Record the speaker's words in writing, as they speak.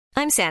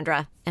I'm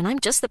Sandra, and I'm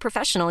just the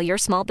professional your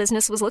small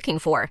business was looking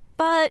for.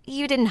 But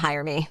you didn't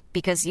hire me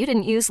because you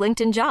didn't use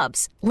LinkedIn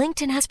Jobs.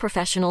 LinkedIn has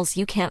professionals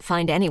you can't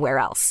find anywhere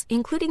else,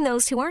 including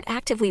those who aren't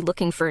actively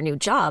looking for a new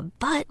job,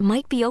 but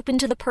might be open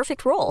to the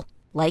perfect role,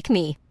 like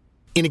me.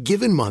 In a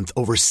given month,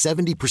 over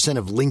 70%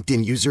 of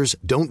LinkedIn users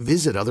don't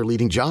visit other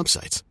leading job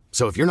sites.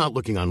 So if you're not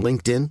looking on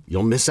LinkedIn,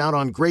 you'll miss out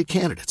on great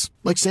candidates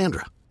like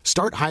Sandra.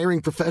 Start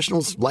hiring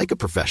professionals like a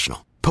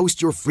professional.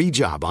 Post your free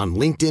job on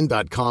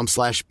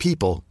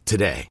linkedin.com/people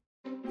today.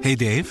 Hey,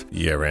 Dave.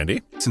 Yeah,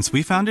 Randy. Since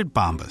we founded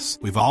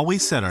Bombas, we've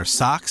always said our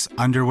socks,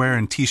 underwear,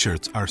 and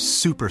T-shirts are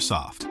super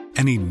soft.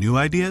 Any new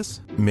ideas?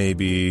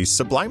 Maybe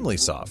sublimely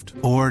soft.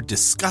 Or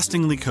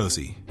disgustingly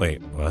cozy.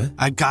 Wait, what?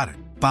 I got it.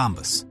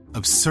 Bombas.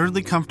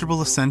 Absurdly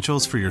comfortable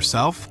essentials for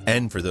yourself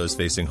and for those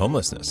facing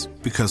homelessness.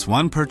 Because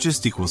one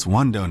purchased equals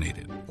one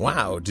donated.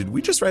 Wow, did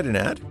we just write an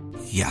ad?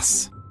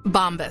 Yes.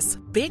 Bombas.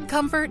 Big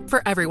comfort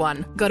for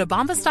everyone. Go to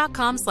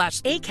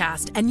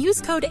bombas.com/ACAST and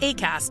use code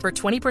ACAST for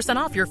 20%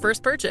 off your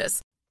first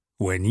purchase.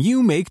 When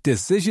you make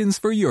decisions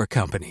for your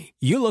company,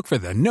 you look for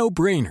the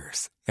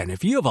no-brainers. And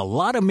if you have a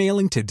lot of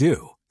mailing to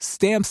do,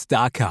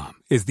 Stamps.com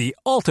is the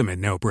ultimate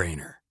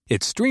no-brainer.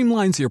 It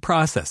streamlines your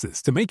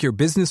processes to make your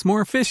business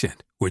more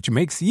efficient, which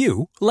makes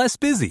you less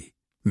busy.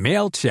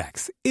 Mail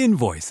checks,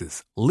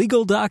 invoices,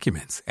 legal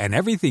documents, and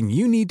everything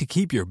you need to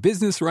keep your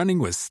business running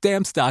with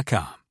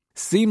Stamps.com.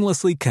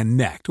 Seamlessly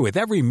connect with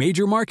every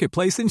major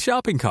marketplace and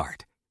shopping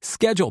cart.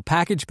 Schedule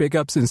package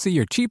pickups and see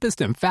your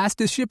cheapest and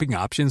fastest shipping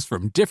options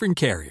from different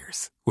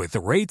carriers. With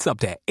rates up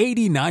to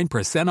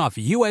 89% off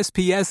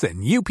USPS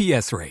and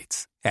UPS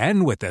rates.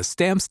 And with the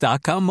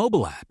Stamps.com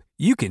mobile app,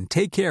 you can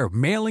take care of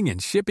mailing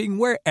and shipping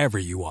wherever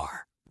you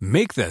are.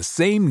 Make the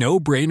same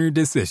no-brainer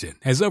decision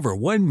as over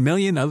 1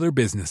 million other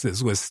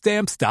businesses with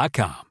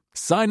Stamps.com.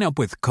 Sign up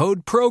with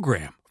code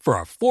PROGRAM for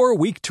a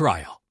 4-week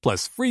trial,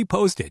 plus free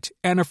postage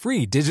and a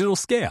free digital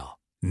scale.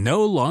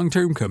 No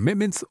long-term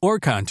commitments or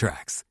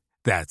contracts.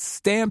 That's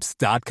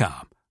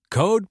Stamps.com.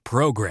 Code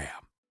PROGRAM.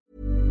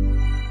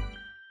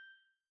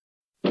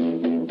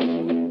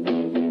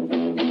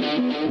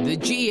 The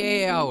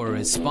GAA Hour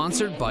is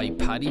sponsored by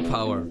Paddy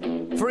Power.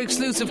 For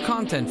exclusive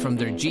content from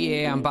their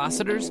GAA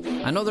ambassadors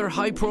and other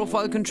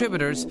high-profile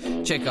contributors,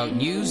 check out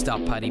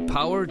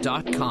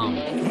news.paddypower.com.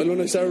 And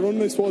when I started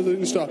running, I suppose I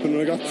didn't stop, and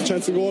when I got the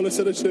chance to go, I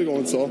said I should go,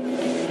 and so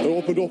I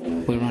opened up.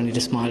 We were only the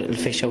small little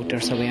fish out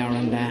there, so we are,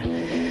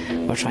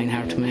 and we're trying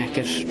hard to make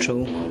it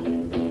through.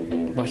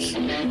 But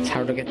it's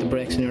hard to get the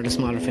breaks when you're the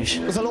smaller fish.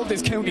 Because I love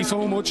this county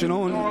so much, you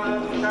know,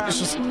 and it's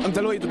just, I'm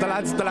delighted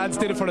that the lads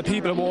did it for the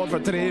people of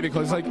Waterford today,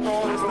 because like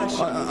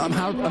I'm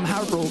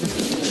heartbroken.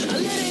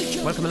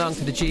 Welcome along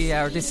to the GAA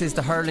Hour. This is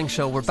the hurling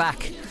show. We're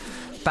back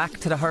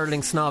to the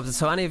hurling snobs.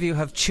 So any of you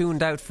have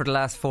tuned out for the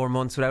last 4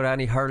 months without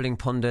any hurling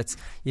pundits,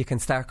 you can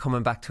start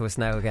coming back to us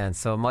now again.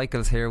 So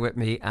Michael's here with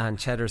me and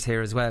Cheddar's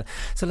here as well.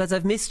 So lads,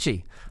 I've missed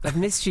you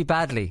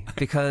badly,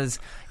 because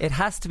it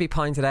has to be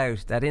pointed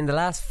out that in the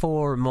last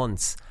 4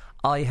 months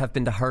I have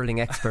been the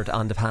hurling expert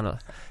on the panel.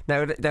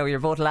 Now you're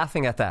both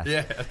laughing at that.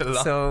 Yeah, a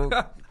lot. So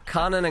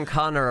Conan and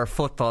Connor are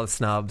football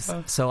snobs,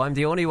 so I'm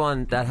the only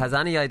one that has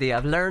any idea.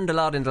 I've learned a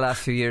lot in the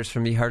last few years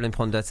from me hurling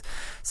pundits.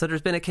 So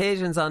there's been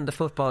occasions on the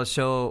football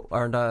show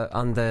or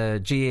on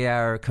the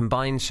GAR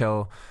combined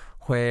show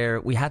where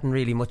we hadn't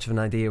really much of an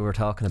idea we were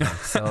talking about.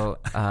 So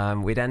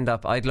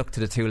I'd look to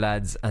the two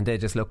lads and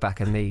they'd just look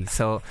back at me.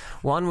 So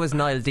one was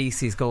Niall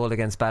Deasy's goal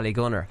against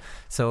Ballygunner.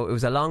 So it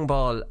was a long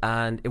ball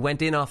and it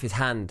went in off his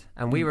hand,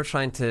 and we were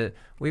trying to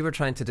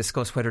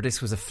discuss whether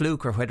this was a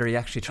fluke or whether he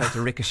actually tried to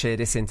ricochet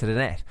this into the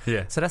net.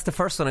 Yeah. So that's the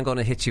first one I'm going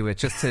to hit you with,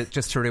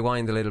 just to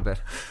rewind a little bit.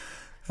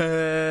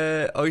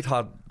 I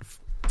thought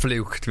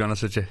fluke, to be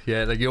honest with you.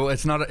 Yeah, like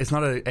it's not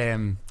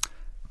a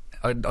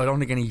I don't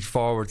think any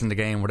forwards in the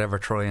game would ever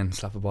try and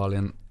slap a ball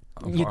in.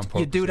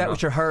 You'd do that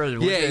with your hurl,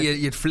 would you?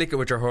 You'd flick it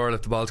with your hurl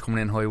if the ball's coming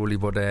in high, woolly,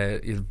 but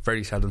you'd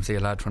very seldom see a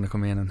lad trying to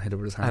come in and hit it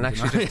with his hand. And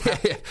actually,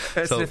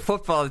 it's the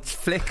football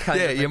flick kind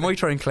of. You might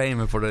try and claim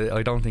it, but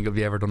I don't think it'll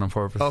be ever done on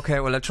purpose. Okay,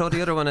 well, I'll throw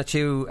the other one at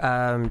you,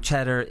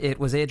 Cheddar. It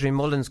was Adrian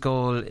Mullen's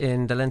goal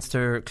in the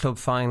Leinster Club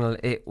final.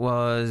 It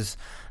was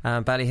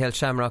Ballyhale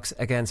Shamrocks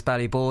against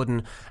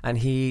Ballyboden, and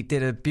he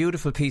did a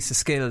beautiful piece of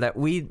skill that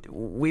we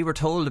were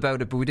told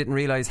about it, but we didn't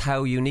realise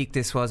how unique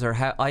this was, or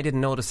how I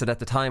didn't notice it at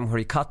the time, where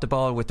he caught the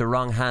ball with the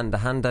wrong hand, the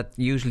hand that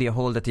usually you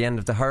hold at the end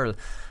of the hurl.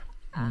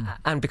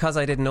 And because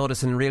I didn't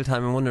notice in real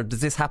time, I wondered,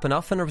 does this happen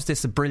often, or was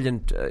this a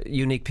brilliant,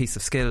 unique piece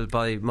of skill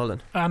by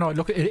Mullen? No,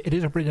 look, it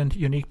is a brilliant,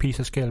 unique piece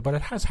of skill, but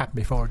it has happened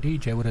before.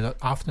 DJ would have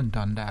often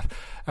done that.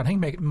 I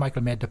think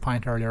Michael made the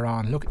point earlier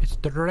on. Look, it's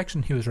the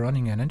direction he was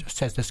running in, and just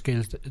says the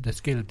skill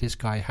this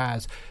guy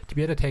has to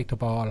be able to take the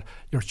ball.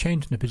 You're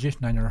changing the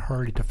position on your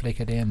hurley to flick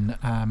it in.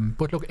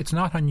 But look, it's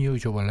not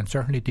unusual, and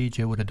certainly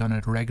DJ would have done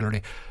it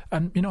regularly.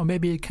 And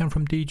maybe it came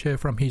from DJ,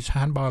 from his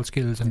handball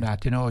skills and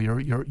that.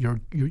 Your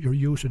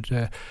use of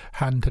the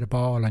hand to the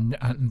ball and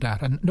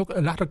that. And look, a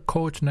lot of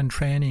coaching and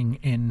training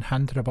in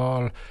hand to the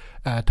ball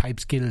type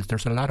skills.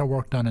 There's a lot of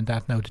work done in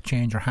that now to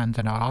change your hands,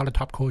 and all the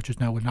top coaches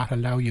now will not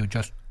allow you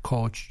just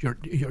coach,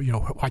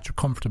 what you're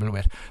comfortable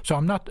with. So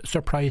I'm not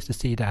surprised to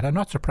see that. I'm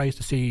not surprised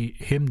to see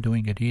him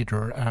doing it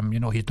either.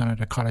 He's done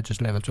it at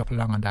colleges levels up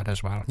along on that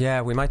as well.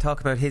 Yeah, we might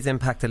talk about his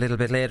impact a little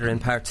bit later in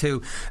part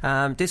 2.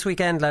 This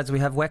weekend, lads, we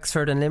have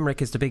Wexford and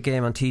Limerick is the big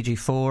game on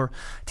TG4.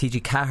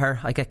 TG Cahir,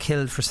 I get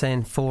killed for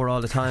saying 4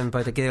 all the time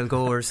by the Gael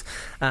goers.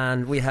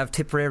 And we have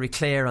Tipperary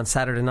Clare on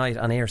Saturday night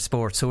on Air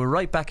Sports. So we're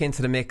right back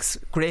into the mix.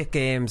 Great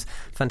games,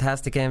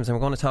 fantastic games, and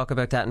we're going to talk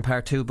about that in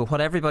part 2. But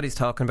what everybody's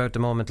talking about at the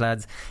moment,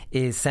 lads,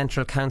 is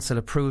Central Council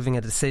approving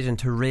a decision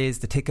to raise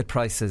the ticket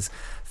prices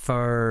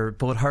for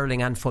both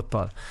hurling and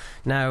football.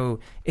 Now,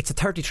 it's a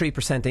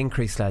 33%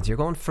 increase, lads. You're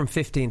going from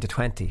 15 to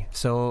 20.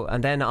 So,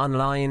 and then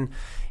online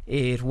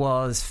it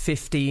was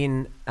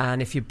 15,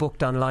 and if you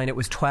booked online it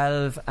was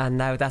 12, and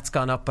now that's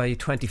gone up by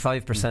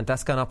 25%.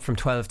 That's gone up from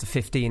 12 to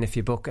 15 if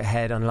you book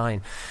ahead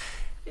online.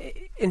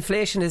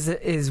 Inflation is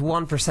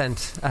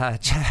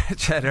 1%,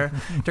 cheddar.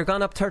 They're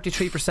gone up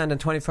 33%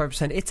 and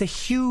 25%. It's a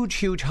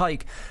huge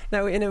hike.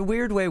 Now, in a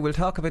weird way, we'll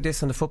talk about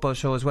this on the football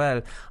show as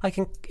well. I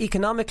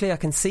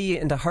can see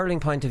in the hurling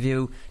point of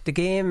view, the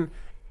game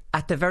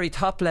at the very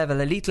top level,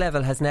 elite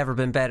level, has never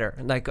been better.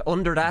 Like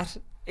under that,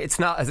 it's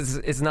not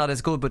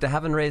as good, but they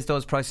haven't raised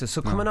those prices.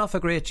 So coming off a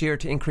great year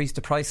to increase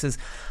the prices,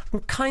 I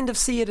kind of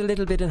see it a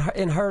little bit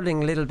in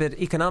hurling, a little bit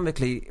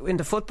economically. In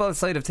the football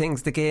side of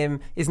things, the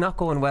game is not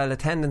going well.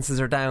 Attendances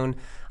are down.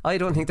 I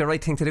don't think the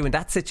right thing to do in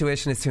that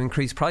situation is to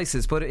increase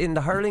prices. But in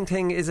the hurling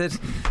thing, is it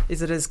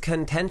as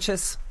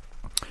contentious?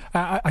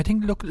 I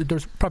think, look,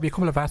 there's probably a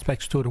couple of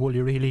aspects to it, will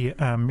you really?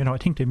 I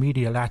think the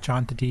media latch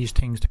on to these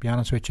things, to be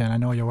honest with you, and I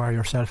know you are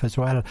yourself as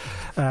well.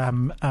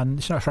 And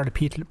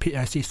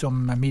I see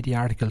some media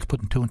articles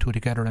putting 2 and 2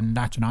 together and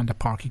latching on to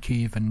Páirc Uí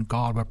Chaoimh and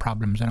Galway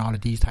problems and all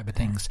of these type of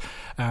things.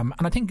 And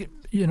I think,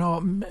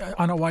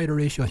 on a wider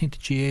issue, I think the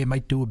GA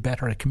might do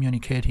better at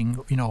communicating,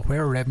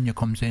 where revenue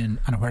comes in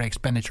and where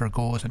expenditure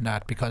goes and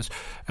that, because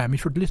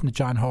if you listen to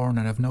John Horn,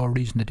 and I've no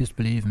reason to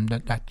disbelieve him,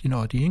 that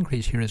the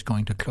increase here is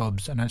going to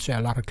clubs, and I'd say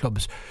a lot of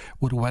clubs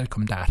would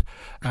welcome that.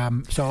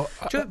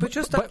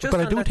 But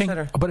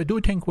I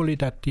do think, Willie,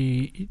 that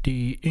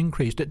the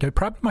increase, the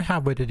problem I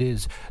have with it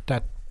is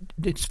that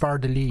it's for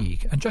the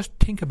league. And just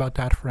think about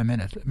that for a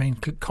minute. I mean,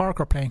 Cork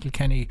are playing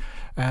Kilkenny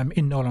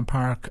in Nolan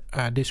Park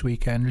this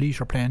weekend.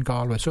 Laois are playing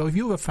Galway. So if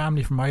you have a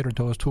family from either of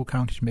those two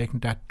counties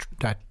making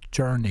that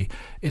journey,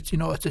 it's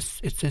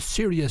a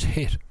serious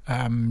hit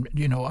on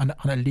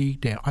a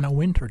league day, on a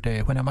winter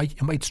day when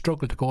you might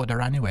struggle to go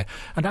there anyway.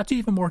 And that's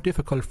even more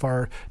difficult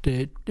for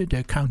the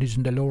counties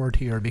in the lower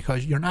tier,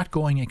 because you're not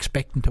going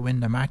expecting to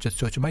win the matches,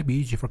 so it might be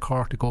easy for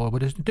Cork to go,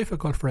 but it's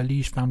difficult for a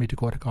Laois family to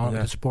go to Galway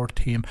to support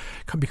the team,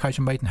 because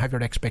you mightn't have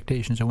your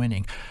expectations of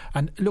winning.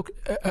 And look,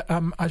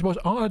 I suppose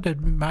all of the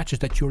matches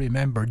that you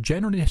remember,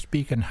 generally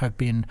speaking, have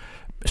been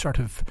sort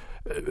of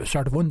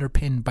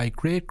underpinned by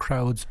great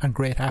crowds and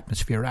great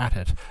atmosphere at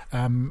it.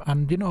 And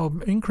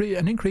an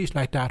increase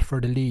like that for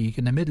the league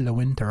in the middle of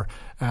winter,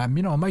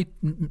 might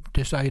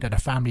decide that a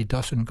family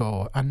doesn't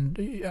go. And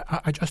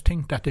I just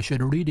think that they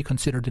should really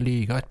consider the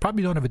league. I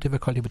probably don't have a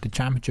difficulty with the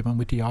championship and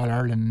with the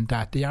All-Ireland,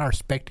 that they are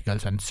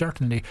spectacles, and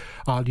certainly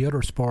all the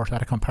other sports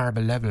at a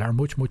comparable level are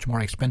much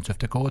more expensive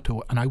to go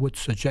to, and I would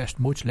suggest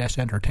much less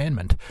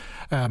entertainment.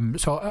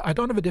 So I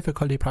don't have a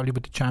difficulty probably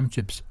with the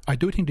championships. I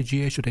do think the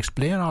GA should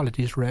explain all of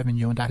this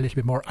revenue and that a little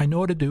bit more. I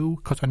know they do,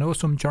 because I know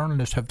some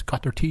journalists have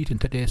got their teeth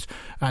into this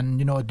and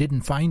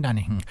didn't find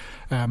anything.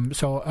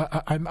 So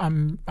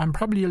I'm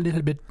probably a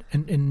little bit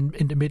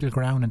in the middle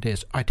ground on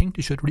this. I think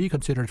they should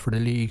reconsider it for the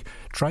league,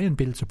 try and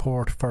build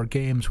support for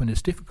games when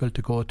it's difficult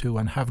to go to,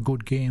 and have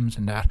good games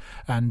and that,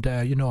 and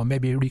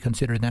maybe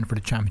reconsider then for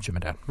the championship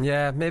and that.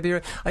 Yeah, maybe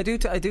I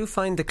do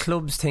find the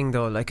clubs thing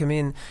though, like, I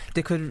mean,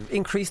 they could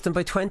increase them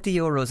by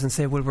 €20 and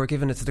say, well, we're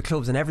giving it to the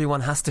clubs, and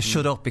everyone has to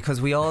shut up because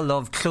we all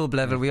love club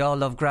level, we all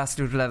love grassroots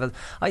level.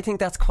 I think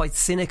that's quite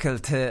cynical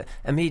to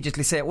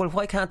immediately say, well,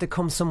 why can't it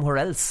come somewhere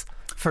else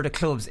for the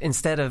clubs,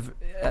 instead of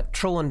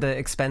throwing the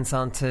expense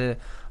onto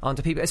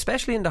people,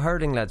 especially in the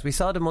hurling, lads. We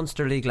saw the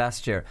Munster League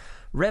last year.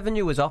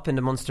 Revenue was up in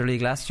the Munster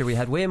League last year. We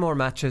had way more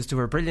matches. They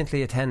were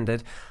brilliantly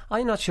attended.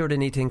 I'm not sure they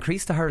need to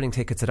increase the hurling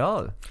tickets at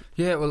all.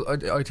 Yeah, well,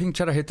 I think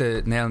Cheddar hit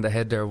the nail on the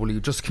head there, Willie.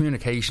 Just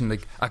communication.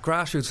 Like, at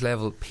grassroots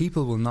level,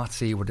 people will not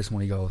see where this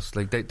money goes.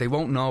 Like, they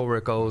won't know where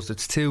it goes.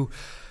 It's too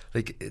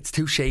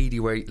shady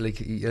where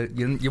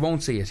you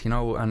won't see it,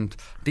 and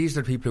these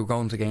are the people who are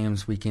going to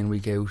games week in,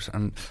 week out,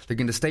 and like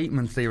in the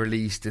statement they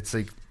released, it's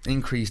like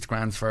increased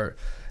grants for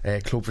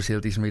club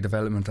facilities and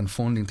redevelopment and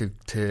funding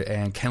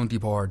to county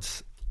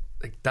boards.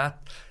 Like,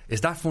 that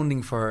is that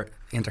funding for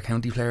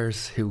inter-county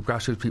players who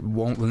grassroots people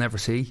will never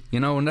see,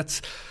 and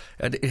that's,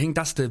 I think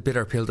that's the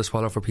bitter pill to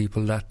swallow for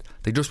people, that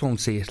they just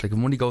won't see it. Like,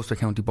 when money goes to a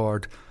county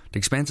board, the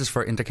expenses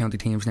for inter-county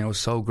teams now is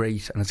so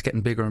great, and it's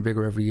getting bigger and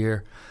bigger every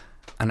year.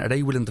 And are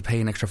they willing to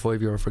pay an extra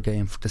 €5 for a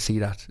game to see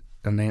that?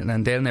 And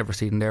they'll never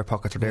see it in their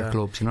pockets or their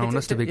clubs, you know, and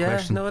that's the big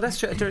question. No, that's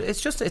true.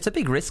 It's a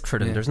big risk for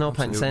them. Yeah, there's no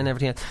point in saying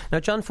everything else. Now,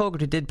 John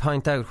Fogarty did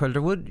point out, well,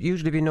 there would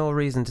usually be no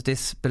reason to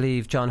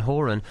disbelieve John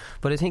Horan,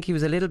 but I think he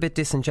was a little bit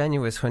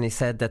disingenuous when he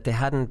said that they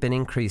hadn't been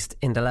increased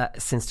in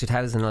since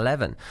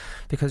 2011,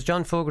 because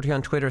John Fogarty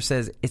on Twitter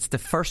says it's the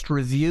first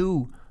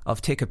review of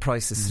ticket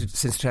prices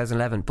since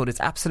 2011, but it's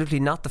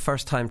absolutely not the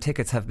first time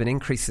tickets have been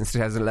increased since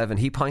 2011.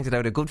 He pointed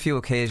out a good few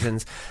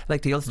occasions,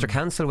 like the Ulster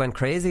Council went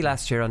crazy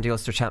last year on the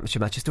Ulster Championship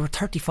matches. They were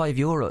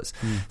 €35,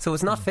 so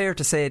it's not fair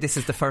to say this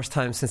is the first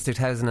time since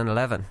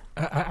 2011.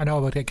 I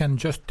know, but again,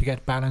 just to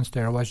get balance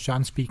there, was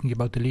John speaking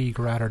about the league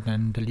rather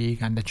than the league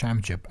and the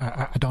championship?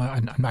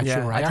 I'm not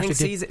sure. I think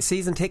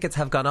season tickets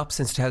have gone up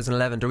since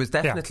 2011. There was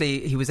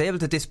definitely he was able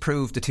to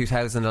disprove the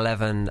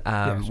 2011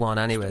 one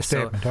anyway.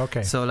 Statement,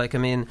 okay. So like, I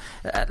mean,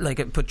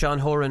 but John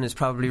Horan is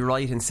probably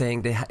right in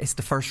saying it's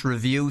the first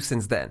review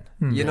since then.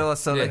 You know,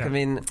 so like, I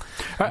mean,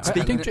 I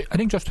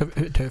think just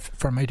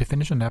for me to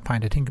finish on that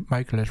point, I think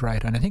Michael is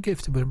right, and I think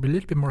if we were a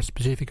little bit more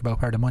specific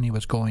about where the money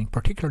was going,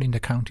 particularly in the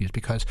counties,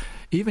 because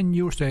even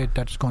you say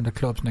that it's going to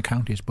clubs in the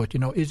counties, but you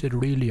know, is it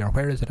really, or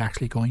where is it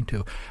actually going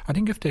to? I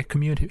think if the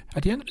community,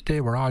 at the end of the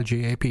day, we're all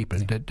GA people.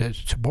 The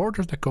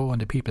supporters that go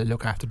and the people that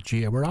look after the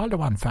GA, we're all the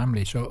one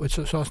family. So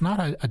it's not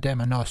a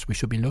them and us we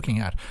should be looking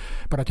at.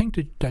 But I think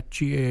that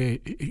GA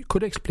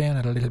could explain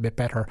it a little bit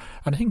better,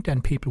 and I think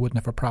then people wouldn't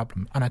have a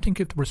problem. And I think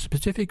if they were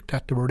specific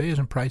that they were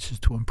raising prices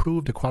to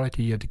improve the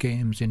quality of the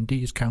games in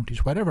these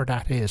counties, whatever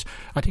that is,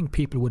 I think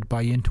people would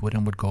buy into it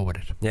and would go with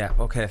it. Yeah,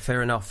 okay,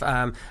 fair enough.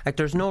 Like,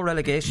 there's no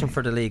relegation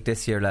for the league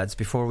this year, lads.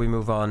 Before we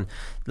move on,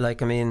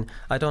 like, I mean,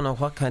 I don't know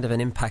what kind of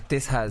an impact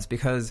this has,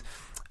 because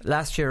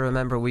last year,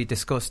 remember, we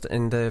discussed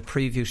in the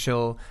preview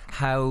show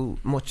how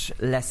much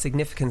less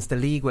significance the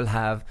league will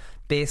have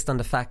based on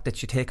the fact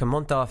that you take a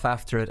month off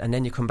after it and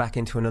then you come back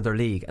into another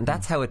league, and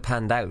that's how it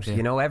panned out.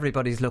 You know,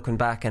 everybody's looking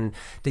back, and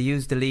they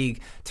used the league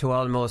to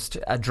almost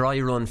a dry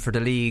run for the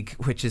league,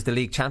 which is the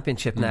league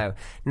championship now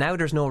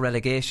there's no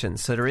relegation,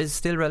 so there is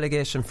still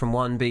relegation from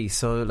 1B,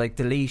 so like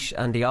the Laois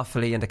and the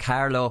Offaly and the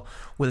Carlow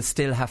will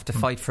still have to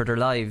fight for their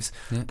lives,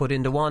 but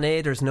in the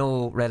 1A there's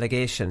no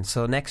relegation.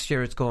 So next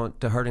year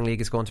the hurling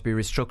league is going to be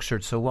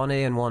restructured, so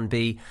 1A and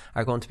 1B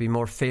are going to be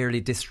more fairly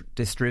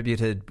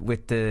distributed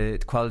with the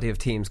quality of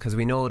teams, because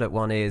we know that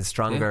 1A is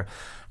stronger.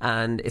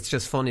 And it's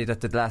just funny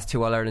that the last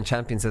two All-Ireland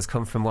champions has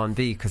come from 1B,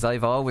 because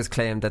I've always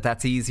claimed that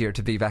that's easier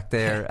to be back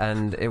there,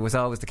 and it was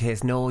always the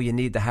case, no, you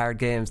need the hard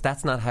games.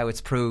 That's not how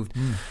it's proved.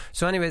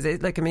 So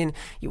anyways, like, I mean,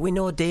 we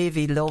know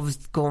Davy loves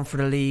going for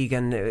the league,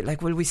 and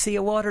like, will we see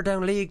a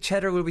watered-down league,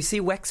 Cheddar? Will we see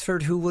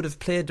Wexford, who would have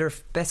played their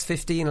best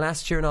 15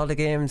 last year in all the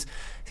games,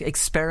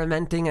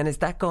 experimenting? And is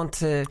that going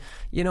to,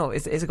 you know,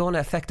 is it going to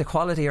affect the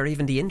quality or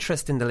even the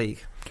interest in the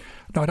league?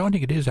 No, I don't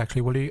think it is,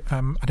 actually, Willie.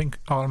 I think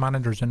all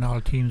managers and all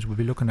teams will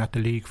be looking at the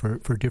league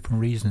for different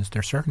reasons.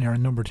 There certainly are a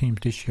number of teams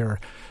this year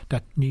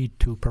that need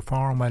to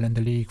perform well in the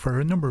league for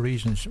a number of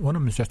reasons. One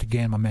of them is just to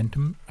gain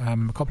momentum. A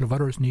couple of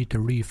others need to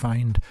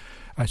re-find,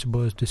 I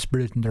suppose, the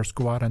spirit in their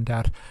squad and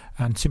that,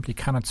 and simply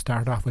cannot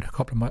start off with a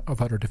couple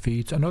of other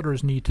defeats, and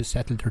others need to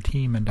settle their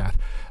team in that.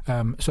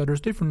 So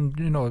there's different,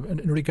 you know,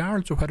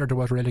 regardless of whether there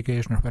was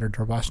relegation or whether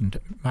there wasn't,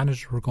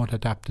 managers were going to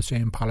adapt the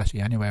same policy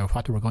anyway of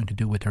what they were going to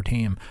do with their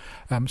team.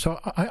 So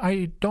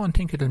I don't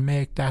think it'll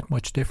make that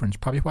much difference.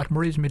 Probably what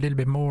worries me a little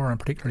bit more, and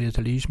particularly as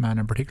a Laois man,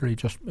 and particularly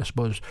just, I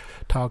suppose,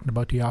 talking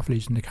about the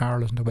Offaly's and the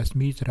Carlows and the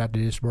Westmeaths that out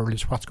of this world,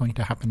 is what's going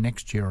to happen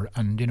next year,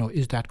 and, you know,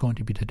 is that going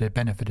to be to the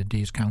benefit of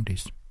these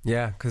counties?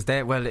 Yeah, because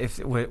when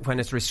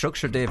it's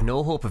restructured, they have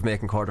no hope of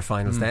making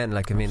quarterfinals. Then,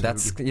 like, I mean,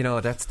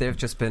 they've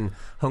just been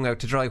hung out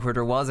to dry. Where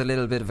there was a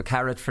little bit of a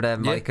carrot for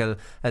them, Michael,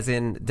 as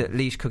in that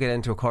Laois could get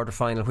into a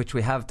quarterfinal, which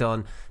we have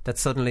done. That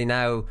suddenly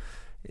now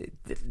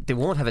they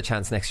won't have a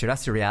chance next year.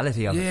 That's the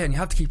reality of it. Yeah, and you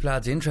have to keep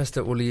lads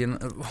interested, Willie.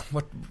 And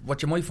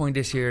what you might find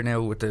this year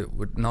now with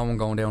no one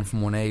going down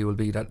from 1A will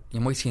be that you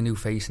might see a new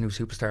face, a new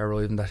superstar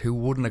arriving that who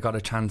wouldn't have got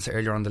a chance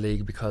earlier on the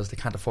league because they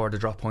can't afford to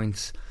drop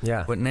points.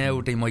 Yeah. But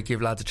now they might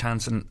give lads a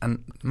chance,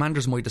 and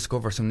managers might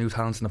discover some new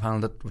talents in the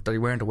panel that they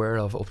weren't aware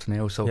of up to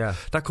now. So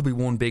that could be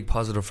one big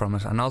positive from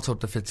it. And also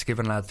the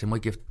Fitzgibbon lads, they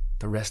might give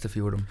the rest a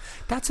few of them.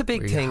 That's a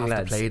big thing, you have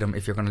lads. to play them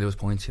if you're going to lose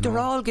points. They're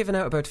all giving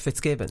out about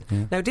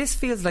Fitzgibbon. Now this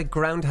feels like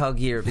Groundhog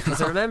Year,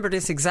 because I remember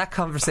this exact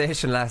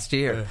conversation last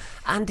year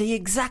and the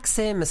exact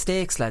same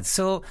mistakes, lads.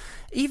 So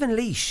even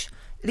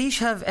Laois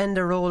have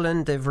Enda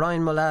Rowland, they've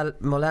Ryan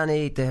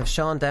Mullaney, they have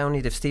Sean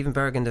Downey, they've Stephen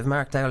Bergen, they've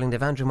Mark Dowling,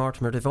 they've Andrew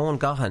Mortimer, they've Owen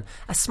Gahan.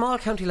 A small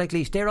county like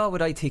Laois, they're all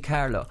with IT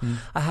Carlow.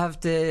 I have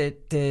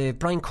the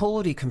Brian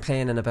Cody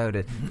complaining about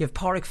it. You have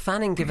Pádraig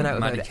Fanning giving out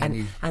about it,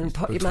 and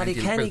Matty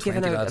Kenny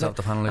giving out about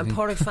it. And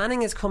Pádraig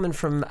Fanning is coming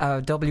from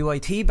a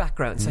WIT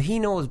background, so he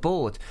knows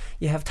both.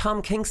 You have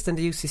Tom Kingston,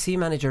 the UCC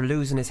manager,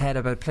 losing his head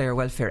about player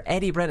welfare.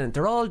 Eddie Brennan,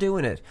 they're all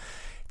doing it.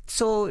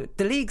 So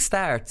the league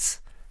starts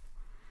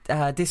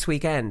this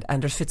weekend,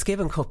 and there's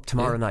Fitzgibbon Cup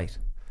tomorrow night.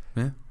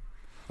 Yeah,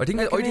 I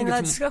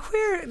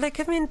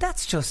think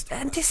that's just,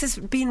 and this is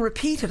being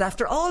repeated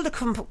after all the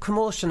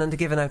commotion and the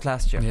giving out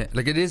last year. Yeah,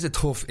 like it is a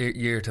tough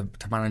year to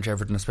manage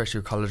Everton, especially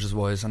with colleges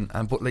wise, and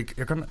but like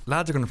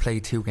lads are going to play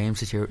 2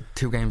 games this year,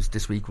 2 games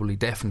this week. Will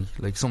definitely,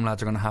 like some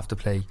lads are going to have to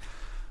play.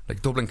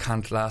 Like Dublin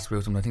can't last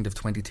without them. I think they've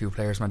 22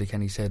 players, Matty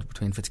Kenny said,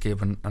 between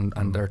Fitzgibbon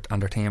and their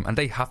team, and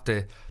they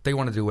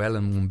want to do well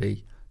in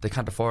 1B. They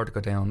can't afford to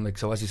go down. Like,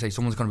 so as you say,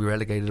 someone's going to be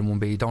relegated in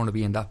 1B. You don't want to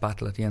be in that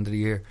battle at the end of the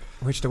year,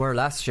 which they were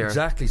last year.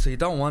 Exactly. So you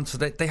don't want. So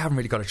they haven't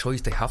really got a choice.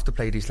 They have to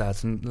play these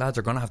lads, and lads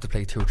are going to have to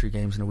play 2 or 3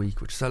 games in a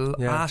week, which is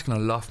asking a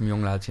lot from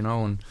young lads, you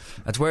know. And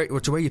it's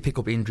where you pick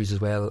up injuries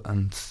as well,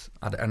 and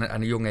at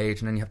a young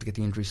age, and then you have to get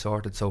the injuries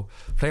sorted. So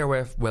player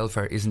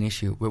welfare is an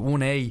issue. With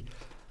 1A,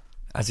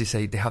 as you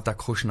say, they have that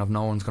cushion of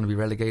no one's going to be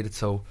relegated,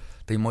 so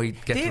they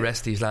might get to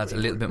rest these lads a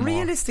little bit more.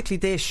 Realistically,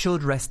 they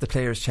should rest the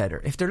players,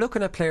 Cheddar. If they're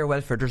looking at player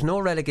welfare, there's no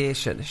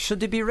relegation. Should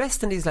they be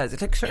resting these lads?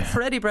 Like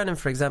for Eddie Brennan,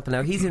 for example,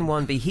 now he's in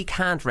 1B, he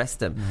can't rest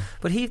them.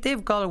 But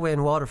they've Galway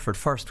and Waterford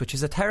first, which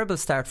is a terrible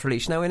start for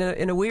Laois. Now,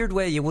 in a weird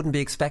way, you wouldn't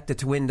be expected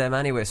to win them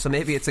anyway, so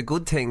maybe it's a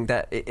good thing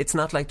that it's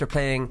not like they're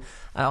playing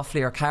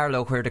Offaly or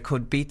Carlow where they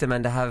could beat them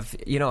and they have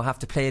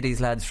to play these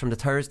lads from the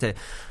Thursday.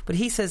 But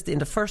he says in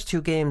the first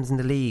 2 games in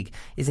the league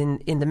is in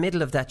the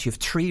middle of that you have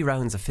 3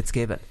 rounds of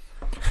Fitzgibbon.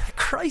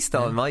 Christ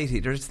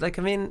almighty, there's well,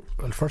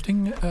 first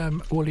thing,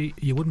 Wooly,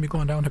 you wouldn't be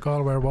going down to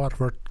Galway or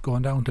Waterford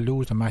going down to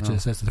lose the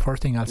matches. That's the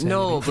first thing I'll say.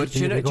 No, but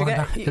you'll be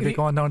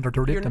going down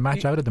to rip the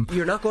match out of them.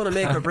 You're not going to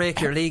make or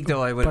break your league,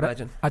 though, I would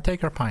imagine. I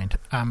take your point.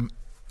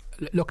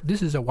 Look,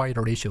 this is a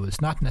wider issue.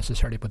 It's not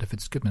necessarily about the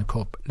Fitzgibbon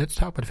Cup. Let's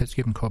talk about the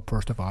Fitzgibbon Cup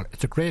first of all.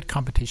 It's a great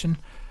competition.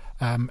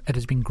 It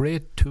has been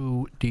great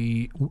to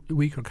the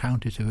weaker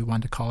counties, if we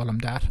want to call them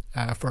that.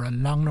 For a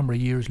long number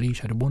of years, Laois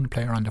had 1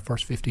 player on the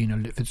first 15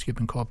 of the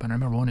Fitzgibbon Cup, and I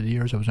remember one of the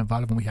years I was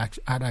involved when we had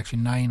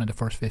actually 9 on the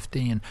first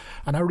 15,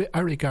 and I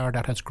regard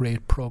that as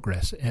great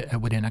progress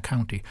within a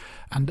county.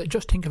 And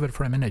just think of it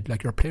for a minute,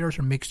 like your players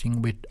are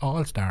mixing with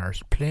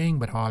all-stars, playing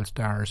with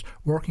all-stars,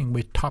 working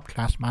with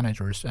top-class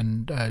managers,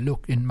 and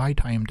look, in my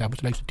time that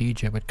was like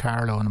DJ with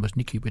Carlow, and it was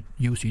Nicky with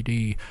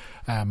UCD,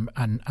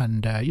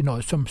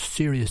 and some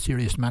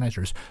serious managers.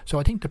 So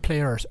I think the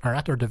players are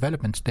at their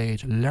development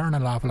stage, learn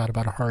an awful lot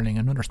about hurling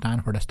and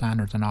understand where the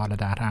standards and all of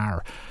that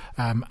are.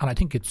 And I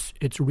think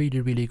it's really,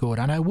 really good.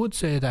 And I would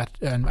say that,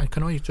 and I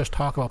can only just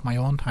talk about my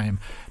own time,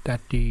 that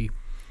the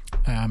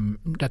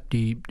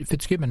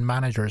Fitzgibbon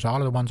managers, all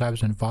of the ones I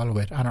was involved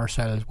with, and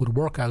ourselves would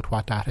work out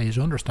what that is,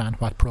 understand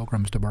what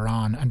programmes they were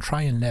on, and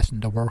try and lessen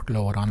the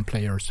workload on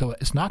players. So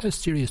it's not as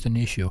serious an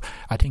issue,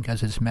 I think,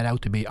 as it's made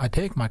out to be. I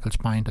take Michael's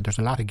point that there's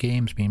a lot of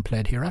games being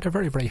played here at a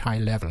very, very high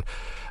level.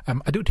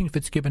 I do think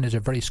Fitzgibbon is a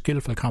very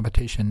skillful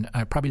competition.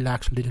 Probably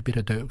lacks a little bit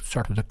of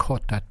the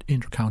cut that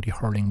inter-county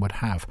hurling would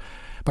have.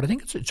 But I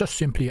think it's just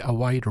simply a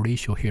wider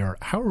issue here.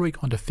 How are we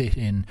going to fit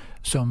in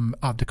some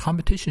of the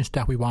competitions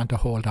that we want to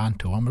hold on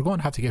to? And we're going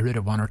to have to get rid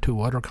of 1 or 2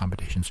 other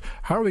competitions.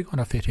 How are we going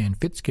to fit in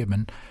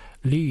Fitzgibbon,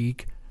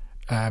 League,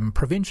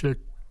 Provincial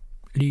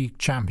League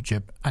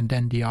Championship, and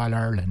then the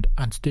All-Ireland,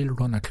 and still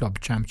run a club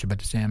championship at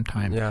the same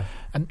time? Yeah.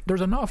 And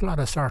there's an awful lot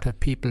of sort of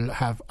people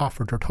have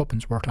offered their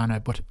tuppence worth on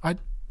it, but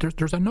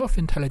there's enough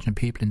intelligent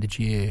people in the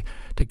GA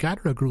to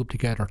gather a group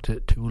together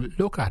to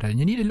look at it, and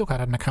you need to look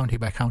at it on a county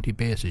by county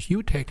basis.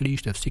 You take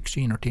Laois have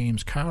 16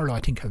 teams, Carlow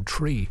I think have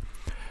 3.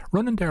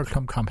 Running their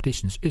club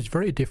competitions is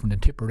very different than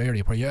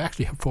Tipperary, where you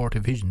actually have 4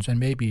 divisions and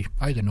maybe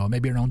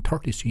around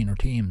 30 senior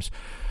teams.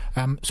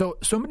 So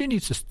somebody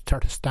needs to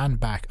start to stand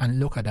back and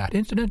look at that.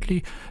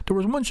 Incidentally, there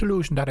was one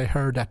solution that I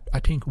heard that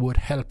I think would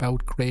help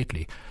out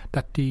greatly,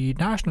 that the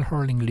National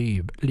Hurling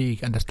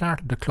League and the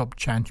start of the club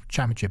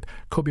championship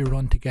could be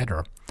run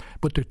together.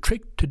 But the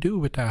trick to do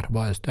with that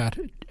was that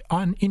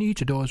in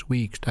each of those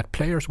weeks that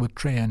players would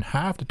train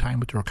half the time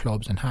with their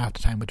clubs and half the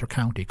time with their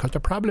county, because the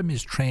problem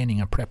is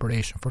training and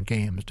preparation for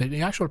games.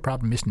 The actual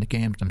problem isn't the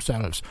games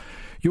themselves.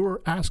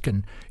 You're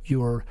asking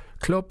your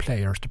club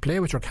players to play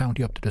with your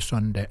county up to the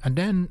Sunday, and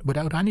then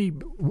without any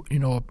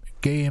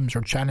games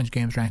or challenge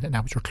games or anything like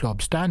that with your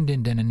club, stand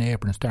in then in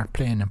April and start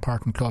playing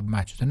important club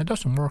matches, and it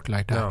doesn't work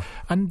like that. No.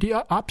 And the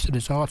opposite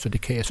is also the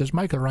case. As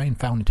Michael Ryan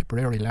found in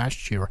Tipperary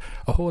last year,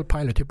 a whole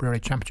pile of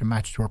Tipperary championship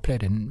matches were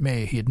played in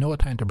May. He had no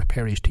time to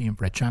prepare his team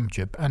for a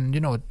championship, and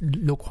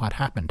look what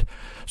happened.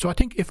 So I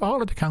think if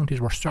all of the counties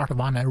were sort of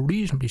on a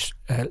reasonably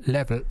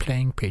level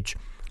playing pitch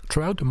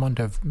throughout the month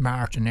of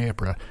March and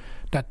April,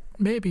 that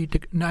maybe,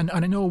 and I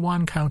know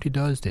one county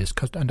does this,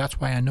 and that's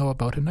why I know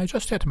about it, and I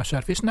just said to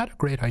myself, isn't that a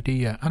great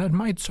idea? And it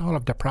might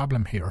solve the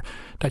problem here,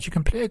 that you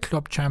can play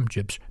club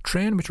championships,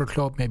 train with your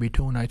club maybe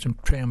 2 nights and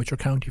train with your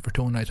county for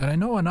 2 nights. And I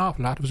know an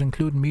awful lot of us,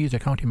 including me as a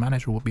county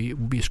manager, would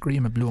be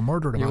screaming blue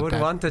murder about that. You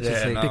wouldn't want it, you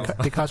see.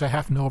 Because I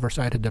haven't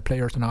oversighted the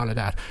players and all of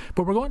that.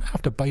 But we're going to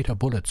have to bite a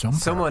bullet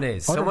somewhere.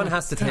 Someone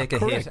has to take a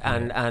hit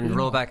and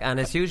roll back, and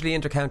it's usually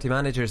inter-county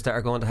managers that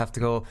are going to have to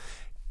go,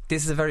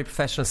 this is a very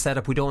professional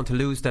setup, we don't want to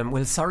lose them.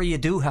 Well, sorry, you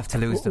do have to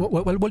lose them.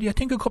 Well, I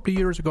think a couple of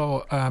years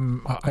ago,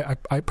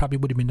 I probably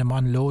would have been the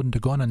man loading the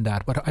gun on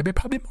that, but I'd be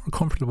probably more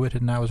comfortable with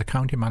it now as a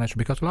county manager,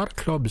 because a lot of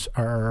clubs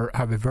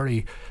have a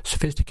very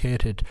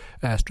sophisticated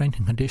strength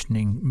and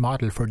conditioning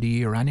model for the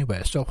year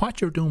anyway. So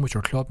what you're doing with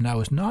your club now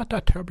is not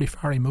that terribly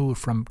far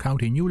removed from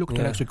county. And you look at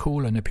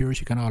Execool and the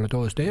Piercy and all of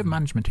those, they have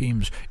management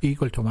teams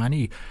equal to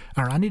any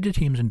of the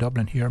teams in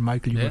Dublin here.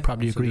 Michael, you would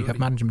probably agree, have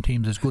management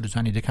teams as good as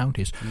any of the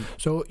counties.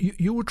 So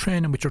you were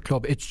training with your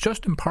club. It's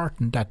just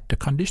important that the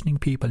conditioning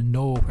people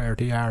know where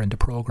they are in the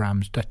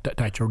programmes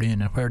that you're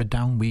in, and where the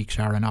down weeks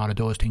are, and all of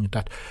those things,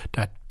 that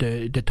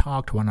they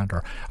talk to one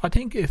another. I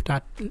think if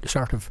that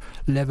sort of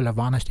level of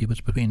honesty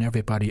was between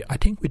everybody, I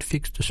think we'd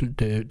fix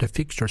the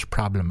fixtures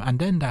problem, and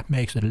then that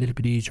makes it a little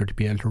bit easier to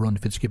be able to run the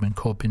Fitzgibbon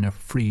Cup in a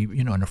free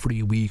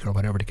week, or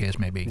whatever the case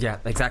may be. Yeah,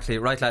 exactly.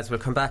 Right, lads, we'll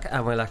come back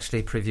and we'll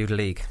actually preview the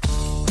league.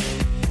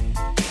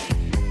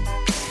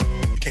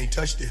 You can't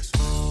touch this.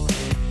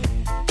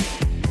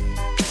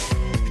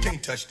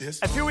 Touch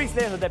this. A few weeks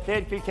later, they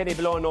played Kilkenny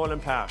below Nolan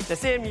Park the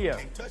same year,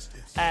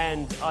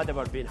 and they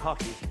were being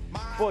hockey.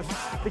 But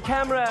the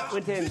camera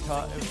went in.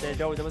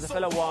 There was a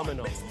fellow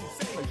warming up.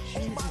 And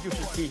Jesus, you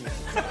should see him.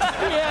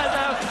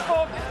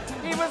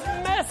 He was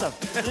massive.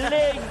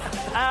 Legs,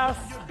 arse,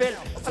 built.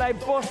 But I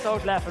burst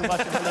out laughing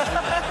watching him.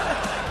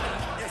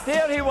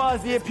 There he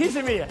was, the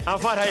epitome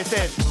of what I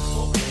said.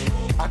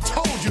 I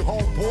told you,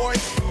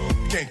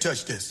 homeboy, you can't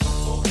touch this.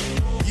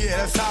 Yeah,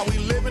 that's how we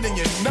living, and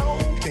you know,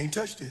 can't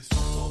touch this.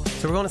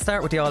 So we're going to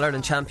start with the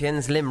All-Ireland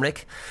champions,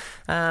 Limerick.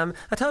 I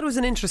thought it was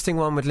an interesting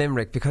one with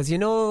Limerick because,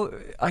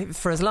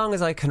 for as long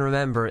as I can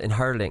remember in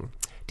hurling,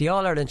 the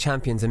All-Ireland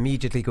champions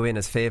immediately go in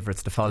as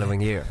favourites the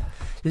following year.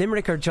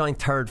 Limerick are joint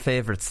third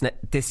favourites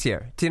this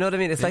year. Do you know what I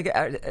mean? It's like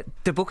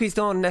the bookies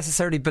don't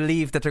necessarily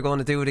believe that they're going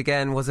to do it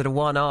again. Was it a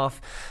one-off?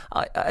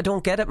 I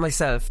don't get it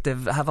myself. They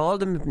have all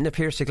the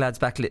Napiershig lads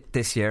back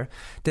this year.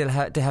 They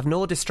have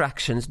no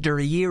distractions. They're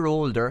a year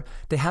older.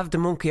 They have the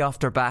monkey off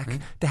their back.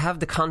 They have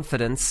the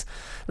confidence.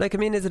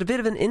 Is it a bit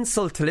of an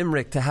insult to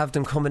Limerick to have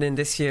them coming in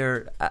this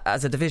year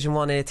as a Division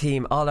 1A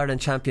team, All-Ireland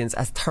champions,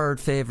 as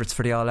third favourites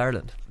for the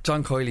All-Ireland?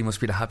 John Coyley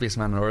must be the happiest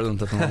man in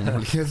Ireland at the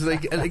moment.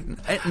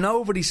 Because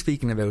nobody's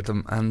speaking about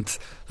them, and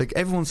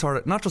everyone sort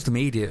of, not just the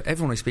media,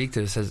 everyone I speak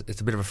to says it's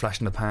a bit of a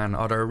flash in the pan,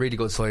 or they're a really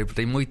good side, but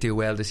they might do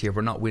well this year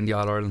but not win the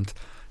All-Ireland.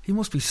 He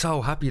must be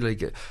so happy.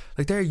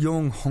 They're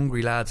young,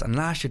 hungry lads, and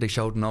last year they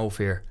showed no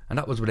fear, and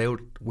that was without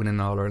winning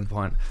an All-Ireland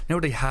point. Now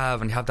they have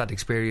that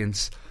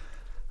experience,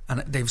 and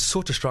they've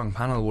such a strong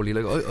panel, Wooly.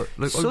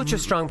 Such a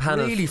strong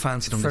panel. Really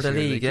fancy them for this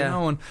the year, league,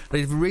 and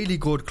they've really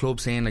good club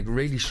scene,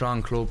 really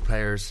strong club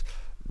players.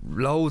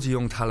 Loads of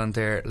young talent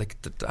there.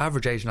 The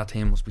average age in that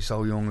team must be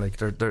so young.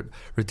 They're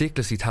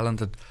ridiculously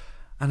talented.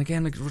 And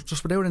again,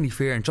 just without any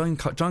fear. And John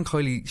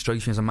Coyley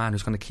strikes me as a man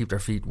who's going to keep their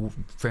feet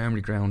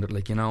firmly grounded,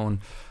 and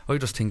I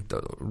just think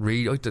that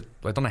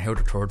I don't know how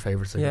they're third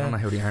favourites. I don't know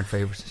how they aren't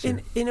favourites this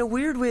year. In a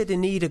weird way, they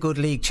need a good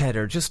league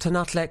cheddar just to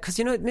not let, because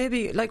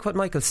maybe like what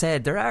Michael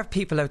said, there are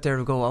people out there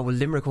who go, oh well,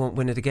 Limerick won't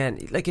win it again.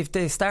 If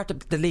they start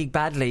the league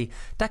badly,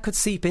 that could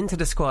seep into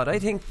the squad. I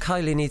think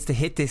Coyley needs to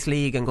hit this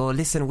league and go,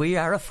 listen, we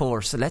are a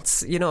force.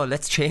 Let's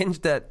change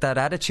that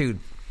attitude.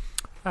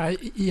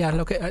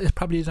 It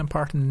probably is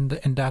important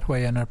in that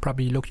way, and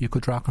you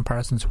could draw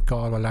comparisons with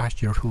Galway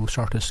last year, who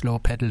sort of slow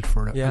pedalled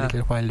for a little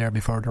while there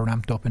before they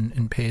ramped up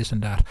in pace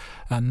and that,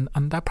 and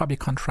that probably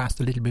contrasts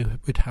a little bit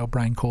with how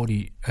Brian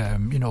Cody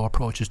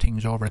approaches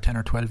things over a 10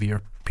 or 12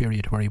 year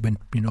period, where he went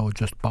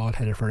just ball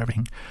headed for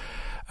everything.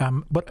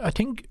 But I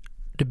think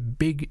the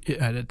big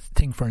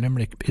thing for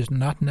Limerick is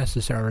not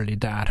necessarily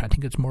that. I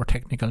think it's more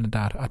technical than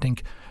that. I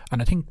think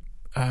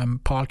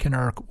Paul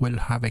Kinnerk will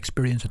have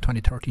experience in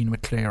 2013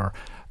 with Clare.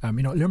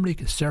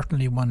 Limerick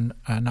certainly won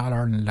an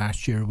All-Ireland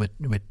last year with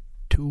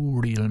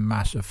two real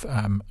massive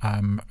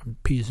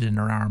pieces in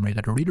their armoury,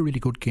 that a really, really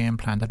good game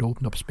plan that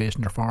opened up space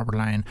in their forward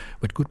line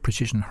with good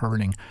precision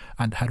hurling,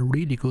 and had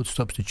really good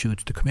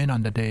substitutes to come in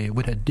on the day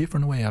with a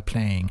different way of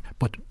playing,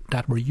 but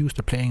that were used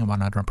to playing one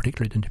another, and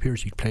particularly the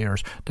Piercy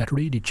players, that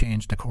really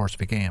changed the course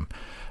of a game.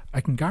 I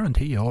can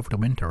guarantee you over the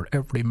winter,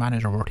 every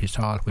manager worth his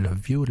salt will have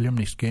viewed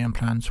Limerick's game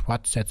plans,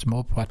 what sets them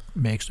up, what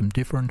makes them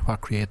different,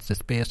 what creates the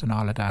space and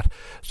all of that.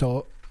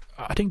 So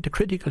I think the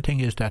critical thing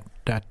is that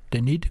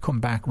they need to come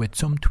back with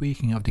some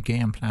tweaking of the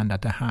game plan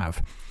that they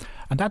have.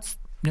 And that's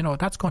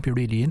going to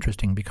be really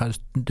interesting, because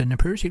the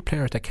Napiershig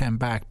players that came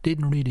back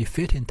didn't really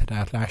fit into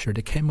that last year.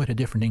 They came with a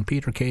different thing.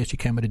 Peter Casey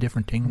came with a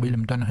different thing.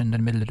 William Donohan in the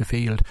middle of the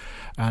field,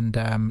 and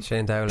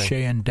Shane Dowling.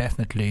 Shane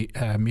definitely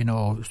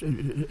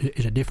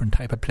is a different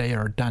type of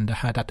player than they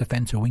had that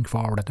defensive wing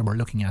forward that they were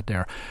looking at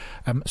there.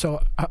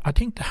 So I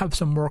think they have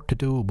some work to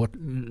do, but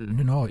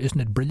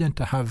isn't it brilliant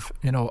to have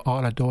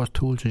all of those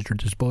tools at your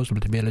disposal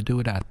to be able to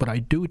do that? But I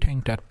do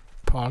think that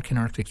Paul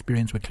Kinnerk's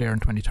experience with Clare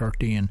in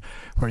 2013,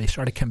 where he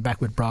sort of came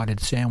back with Brodie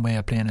the same way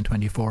of playing in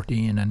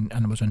 2014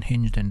 and was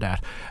unhinged in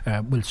that,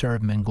 will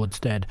serve him in good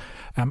stead.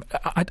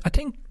 I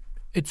think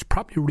it's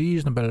probably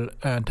reasonable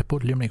to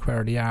put Limerick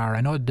where they are.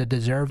 I know they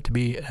deserve to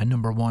be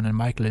number one, and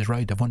Michael is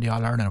right, they've won the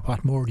All-Ireland.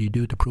 What more do you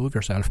do to prove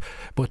yourself?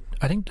 But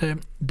I think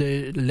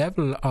the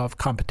level of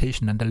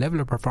competition and the level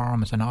of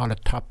performance in all the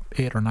top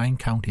 8 or 9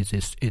 counties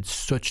is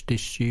such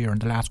this year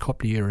and the last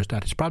couple of years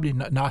that it's probably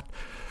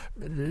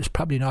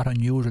not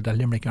unusual that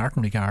Limerick aren't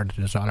regarded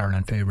as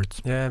All-Ireland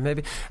favourites. Yeah,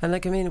 maybe.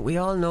 And we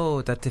all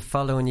know that the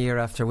following year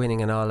after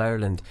winning an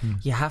All-Ireland,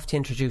 you have to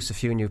introduce a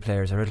few new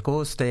players or it'll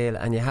go stale,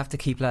 and you have to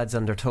keep lads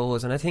on their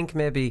toes. And I think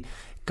maybe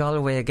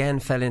Galway again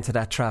fell into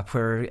that trap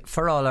where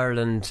for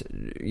All-Ireland,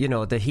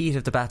 the heat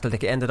of the battle,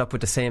 they ended up with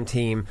the same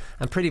team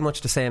and pretty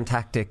much the same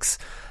tactics.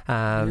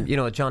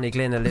 Johnny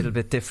Glynn a little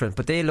bit different,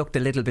 but they looked a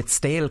little bit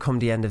stale come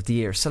the end of the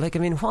year. So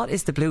what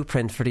is the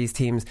blueprint for these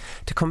teams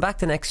to come back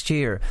the next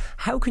year?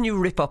 How can you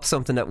rip up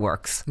something that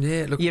works?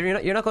 Yeah, look,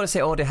 you're not going to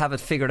say, oh, they have it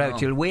figured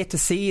out. You'll wait to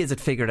see is it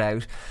figured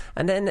out,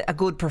 and then a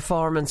good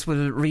performance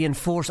will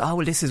reinforce, oh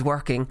well, this is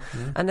working.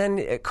 And then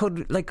it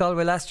could, like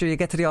Galway last year, you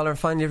get to the All-Ireland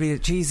final, you realize,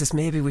 Jesus,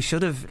 maybe we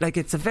should have.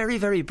 It's a very,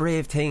 very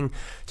brave thing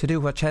to do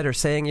what Cheddar's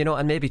saying,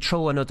 and maybe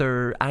throw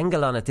another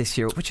angle on it this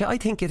year, which I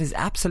think it is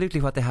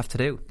absolutely what they have to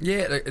do.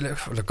 Yeah,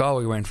 look,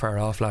 Galway weren't far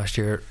off last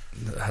year,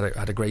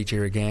 had a great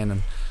year again,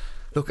 and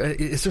look,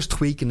 it's just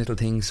tweaking little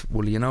things,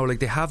 Wooly,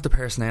 they have the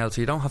personnel,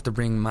 so you don't have to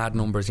bring mad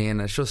numbers in.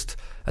 It's just,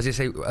 as you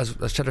say,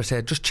 as Cheddar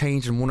said, just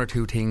changing one or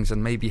two things,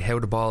 and maybe how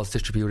the ball's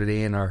distributed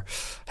in, or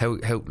how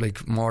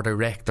more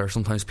direct, or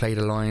sometimes play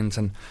the lines.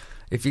 And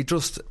if you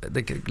just,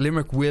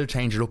 Limerick will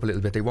change it up a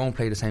little bit. They won't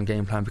play the same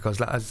game plan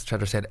because, as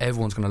Cheddar said,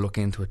 everyone's going to look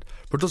into it.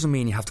 But it doesn't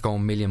mean you have to go a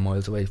million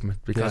miles away from it,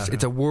 because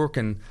it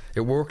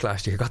worked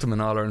last year. Got them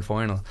an All-Ireland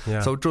final.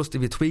 So just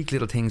if you tweak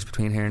little things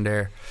between here and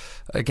there,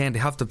 again, they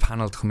have the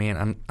panel to come in,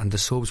 and the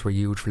subs were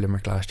huge for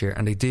Limerick last year,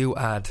 and they do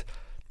add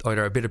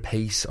either a bit of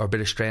pace or a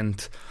bit of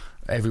strength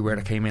everywhere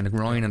that came in. Like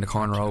Ryan in the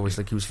corner always,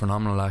 he was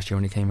phenomenal last year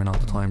when he came in all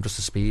the time, just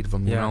the speed of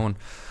him, and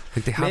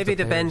they have maybe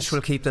the bench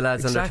will keep the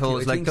lads on their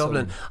toes, like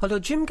Dublin. Although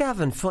Jim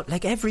Gavin,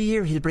 every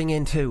year he'll bring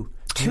in two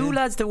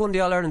lads that won the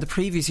All-Ireland the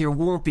previous year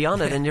won't be on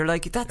it, and you're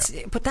like,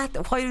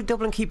 why do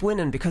Dublin keep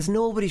winning? Because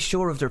nobody's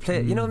sure of their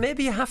play.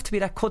 Maybe you have to be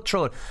that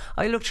cutthroat.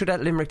 I look through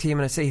that Limerick team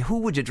and I say, who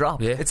would you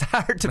drop? It's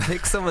hard to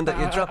pick someone that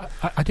you drop.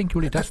 I think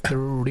really that's the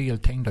real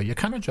thing, though. You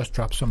cannot just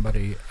drop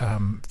somebody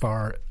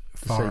for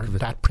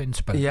that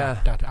principle,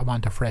 that I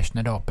want to freshen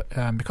it up,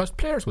 because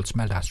players will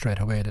smell that straight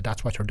away,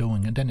 that's what you're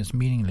doing, and then it's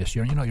meaningless.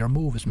 Your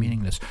move is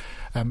meaningless.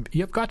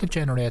 You've got to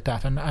generate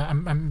that, and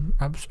I'm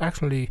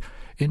actually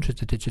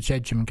interested that you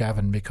said Jim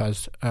Gavin,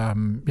 because a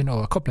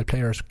couple of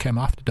players came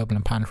off the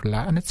Dublin panel for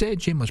that, and I'd say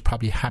Jim was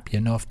probably happy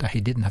enough that he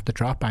didn't have to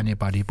drop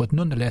anybody, but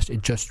nonetheless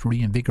it just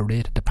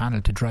reinvigorated the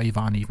panel to drive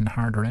on even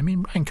harder. I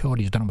mean, Brian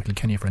Cody's done it with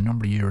Kilkenny for a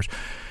number of years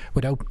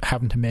without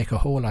having to make a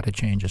whole lot of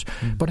changes.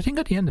 But I think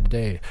at the end of the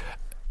day,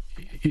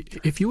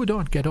 if you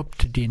don't get up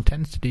to the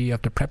intensity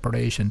of the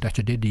preparation that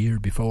you did the year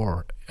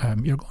before,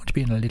 you're going to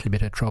be in a little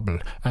bit of trouble,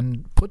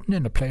 and putting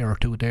in a player or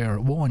two there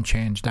won't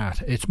change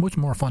that. It's much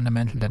more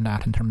fundamental than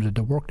that in terms of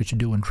the work that you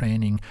do in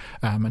training,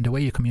 and the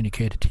way you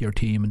communicate it to your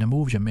team and the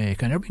moves you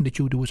make, and everything that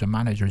you do as a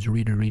manager is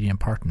really, really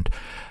important.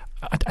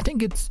 I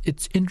think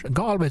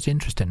Galway's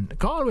interesting.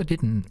 Galway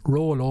didn't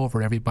roll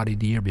over everybody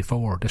the year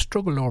before. They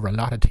struggled over a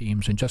lot of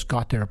teams and just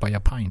got there by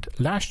a pint.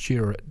 Last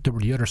year they were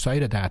the other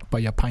side of that, by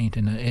a pint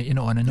on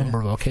a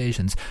number of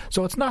occasions.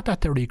 So it's not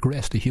that they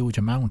regressed a huge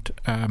amount.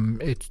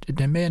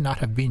 They may not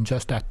have been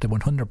just at the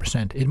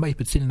 100%. It might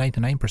be still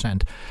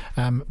 99%.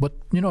 But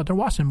there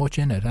wasn't much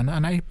in it,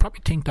 and I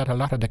probably think that a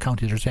lot of the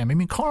counties are saying. I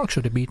mean, Cork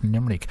should have beaten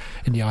Limerick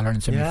in the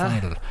All-Ireland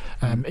semi-final.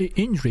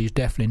 Injuries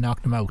definitely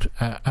knocked them out.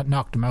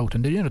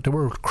 And they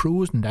were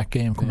cruising that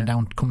game coming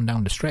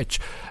down the stretch.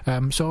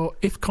 So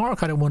if Cork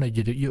had won it,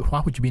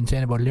 what would you be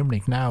saying about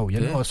Limerick now?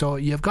 So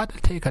you've got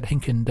to take, I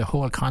think, in the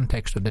whole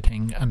context of the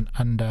thing.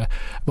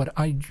 But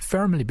I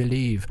firmly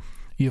believe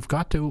you've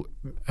got to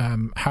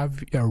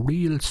have a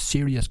real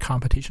serious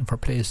competition for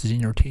places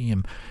in your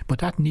team, but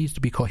that needs to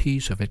be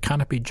cohesive. It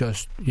cannot be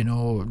just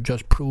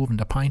proving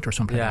the point or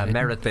something.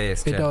 Merit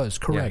based. It does,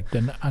 correct.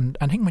 And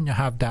I think when you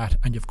have that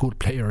and you've good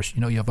players,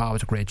 you have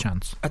always a great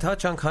chance. I thought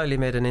John Kiley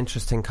made an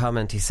interesting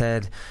comment. He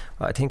said,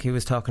 I think he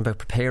was talking about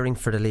preparing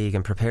for the league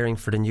and preparing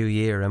for the new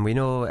year, and we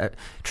know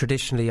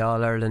traditionally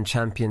All-Ireland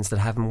champions that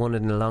haven't won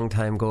it in a long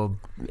time go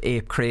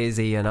ape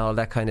crazy and all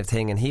that kind of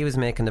thing, and he was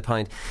making the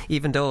point,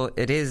 even though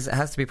it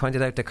has to be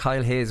pointed out that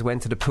Kyle Hayes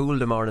went to the pool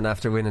the morning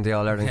after winning the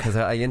All-Ireland, because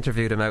I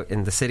interviewed him out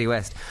in the City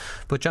West.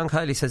 But John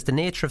Kiley says the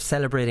nature of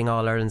celebrating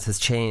All-Irelands has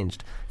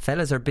changed.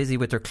 Fellas are busy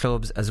with their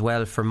clubs as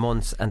well for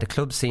months, and the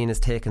club scene is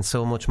taken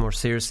so much more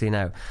seriously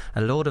now.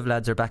 A load of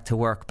lads are back to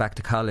work, back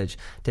to college.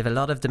 They've a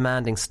lot of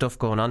demanding stuff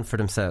going on for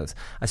themselves.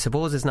 I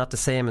suppose it's not the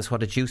same as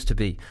what it used to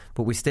be,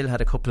 but we still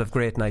had a couple of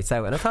great nights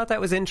out. And I thought that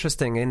was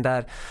interesting, in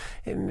that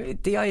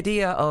the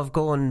idea of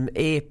going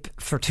ape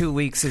for 2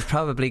 weeks is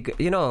probably,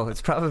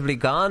 it's probably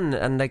gone,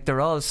 and they're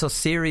all so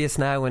serious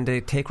now, and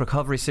they take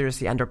recovery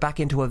seriously, and they're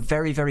back into a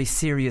very, very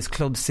serious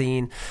club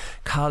scene,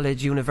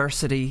 college,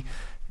 university.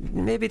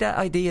 maybe that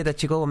idea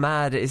that you go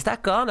mad, is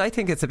that gone? I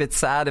think it's a bit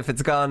sad if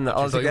it's gone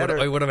altogether.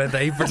 I would have been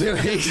Dave for 2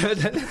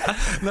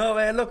 weeks. No,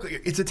 look,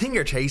 it's a thing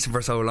you're chasing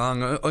for so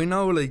long. I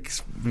know, like,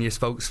 when you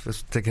spoke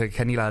to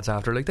Kenny lads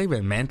after, like, they've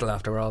been mental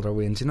after all their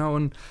wins, you know,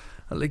 and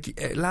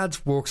like,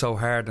 lads work so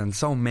hard and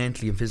so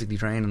mentally and physically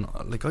training.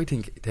 Like, I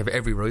think they have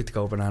every right to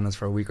go bananas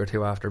for a week or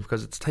two after,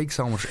 because it takes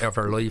so much of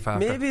their life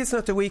after. Maybe it's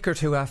not the week or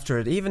two after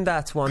it, even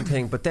that's one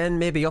thing, but then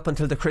maybe up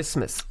until the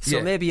Christmas.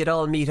 So maybe you'd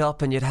all meet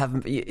up and you'd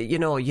have, you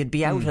know, you'd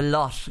be out a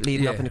lot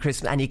leading up into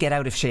Christmas, and you get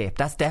out of shape.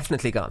 That's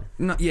definitely gone.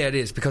 No, yeah, it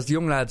is, because the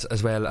young lads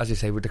as well, as you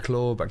say, with the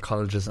club and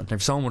colleges, and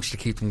they've so much to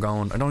keep them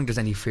going. I don't think there's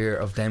any fear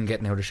of them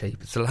getting out of shape.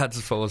 It's the lads,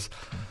 I suppose,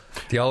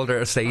 the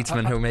older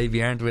statesmen who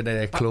maybe aren't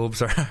with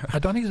clubs. Or I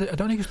don't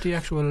think it's the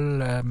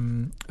actual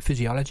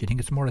physiology. I think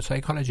it's more the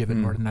psychology of it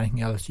more than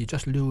anything else. You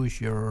just lose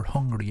your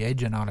hungry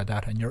edge and all of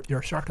that, and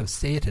you're sort of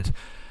sated.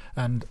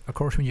 And of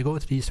course, when you go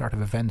to these sort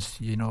of events,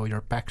 you know,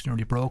 your back's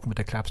nearly broken with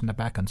the claps in the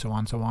back and so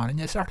on, and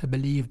you sort of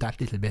believe that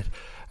little bit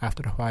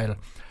after a while.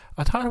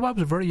 I thought what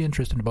was very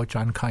interesting about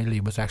John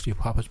Kiley was actually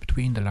what was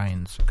between the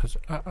lines, because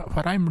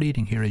what I'm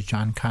reading here is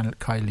John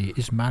Kiley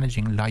is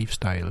managing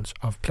lifestyles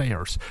of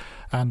players,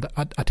 and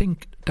I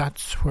think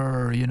that's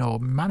where, you know,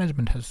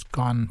 management has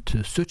gone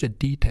to such a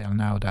detail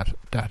now that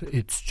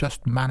it's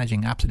just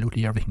managing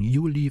absolutely everything.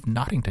 You leave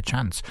nothing to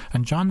chance,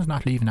 and John's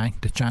not leaving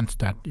anything to chance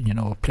that, you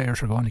know,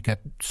 players are going to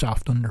get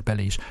soft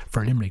underbellies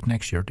for Limerick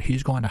next year.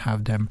 He's going to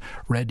have them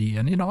ready,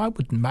 and, you know, I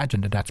would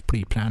imagine that that's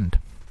pre-planned.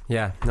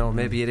 Yeah, no,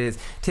 maybe it is.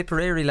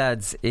 Tipperary,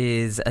 lads,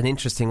 is an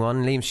interesting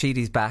one. Liam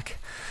Sheedy's back.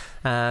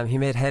 He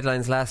made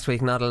headlines last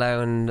week not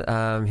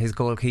allowing his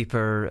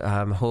goalkeeper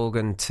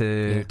Hogan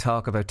to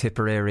talk about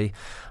Tipperary.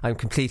 I'm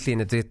completely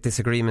in a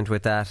disagreement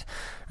with that.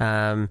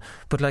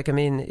 But, like, I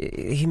mean,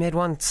 he made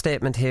one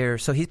statement here,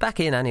 so he's back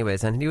in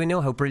anyways, and we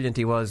know how brilliant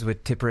he was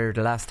with Tipperary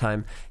the last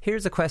time.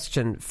 Here's a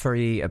question for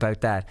you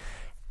about that.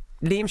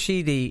 Liam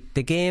Sheedy,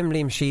 the game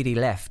Liam Sheedy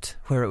left,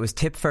 where it was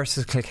Tip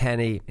versus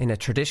Kilkenny in a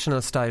traditional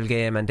style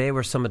game, and they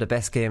were some of the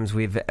best games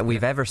we've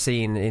ever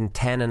seen in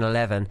 10 and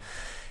 11.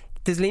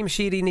 Does Liam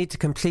Sheedy need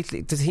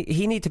to does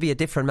he need to be a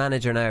different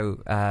manager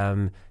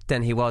now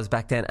than he was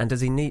back then, and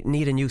does he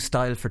need a new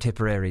style for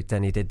Tipperary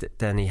than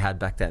he had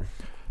back then?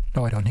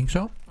 No, I don't think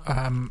so.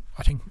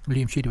 I think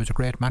Liam Sheedy was a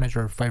great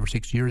manager 5 or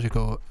 6 years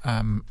ago,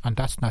 and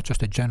that's not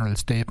just a general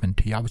statement.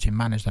 He obviously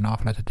managed an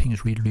awful lot of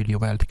things really, really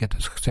well to get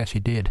the success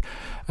he did.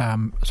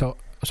 So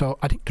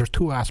I think there's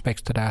two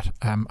aspects to that.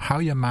 How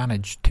you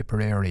manage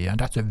Tipperary, and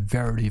that's a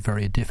very,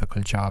 very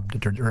difficult job.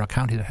 They're a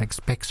county that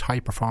expects high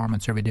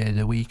performance every day of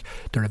the week.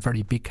 They're a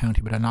very big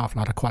county with an awful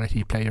lot of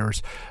quality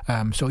players.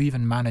 So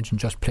even managing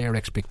just player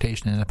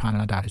expectation in a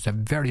panel like that is a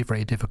very,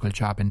 very difficult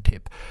job in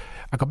Tip.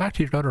 I go back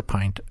to your other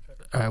point,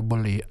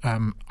 Wooly.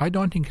 I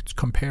don't think it's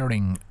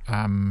comparing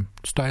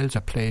styles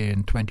of play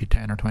in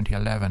 2010 or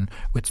 2011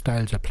 with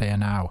styles of play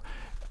now.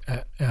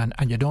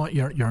 And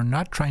you're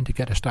not trying to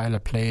get a style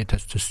of play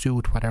to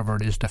suit whatever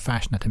it is the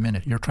fashion at the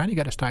minute. You're trying to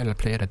get a style of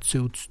play that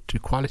suits the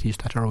qualities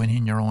that are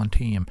within your own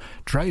team.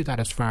 Drive that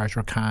as far as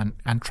you can,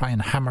 and try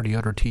and hammer the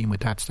other team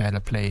with that style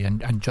of play,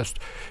 and just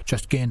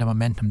gain the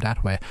momentum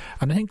that way.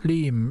 And I think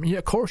Liam,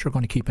 of course you're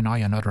going to keep an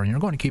eye on other, and you're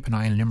going to keep an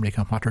eye on Limerick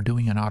and what they're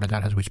doing and all of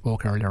that, as we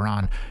spoke earlier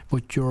on.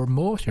 But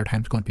most of your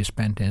time is going to be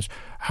spent is,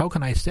 how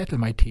can I settle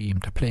my team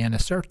to play in a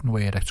certain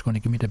way that's going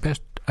to give me the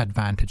best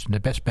advantage and the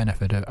best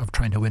benefit of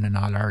trying to win in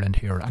All-Ireland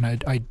here. And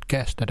I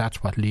guess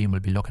that's what Liam will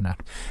be looking at.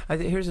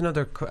 Here's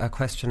another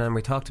question, and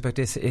we talked about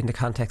this in the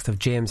context of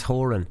James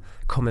Horan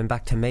coming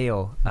back to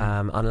Mayo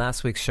on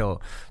last week's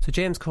show. So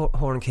James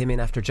Horan came in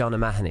after John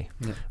O'Mahony,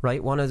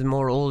 right? One of the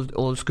more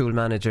old school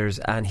managers,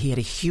 and he had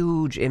a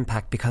huge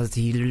impact because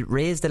he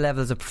raised the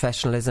levels of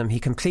professionalism. He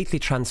completely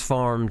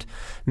transformed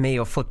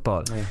Mayo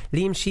football.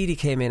 Liam Sheedy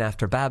came in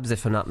after Babs,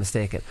 if I'm not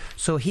mistaken.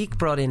 So he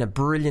brought in a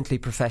brilliantly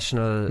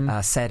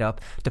professional setup.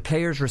 The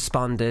players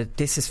responded.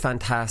 This is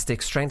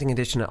fantastic. Strength and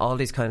conditioning, all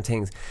these kind of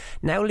things.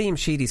 Now Liam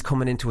Sheedy's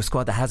coming into a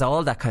squad that has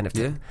all that kind of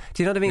thing.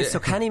 Do you know what I mean? So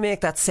can he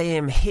make that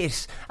same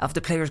hit of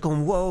the players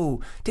going,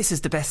 whoa, this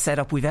is the best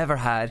setup we've ever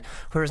had?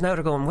 Whereas now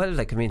they're going, well,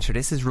 like, I mean, sure,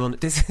 this is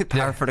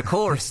par for the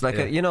course.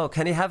 Like, you know,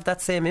 can he have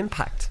that same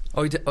impact?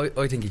 I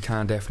think he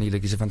can, definitely.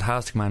 Like, he's a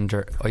fantastic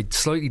manager. I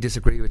slightly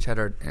disagree with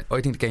Cheddar.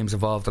 I think the game's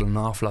evolved an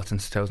awful lot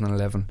since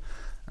 2011,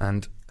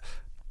 and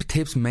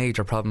Tip's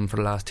major problem for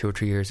the last 2 or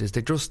 3 years is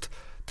the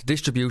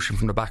distribution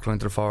from the back line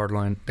to the forward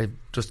line. They've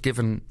just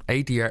given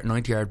 80-yard,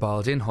 90-yard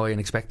balls in high and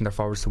expecting their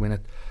forwards to win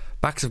it.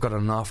 Backs have got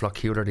an awful lot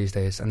cuter these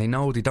days, and they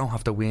know they don't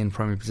have to win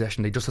primary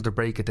possession. They just have to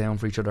break it down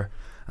for each other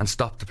and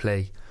stop the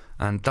play.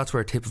 And that's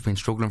where Tip have been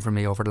struggling for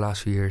me over the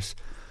last few years.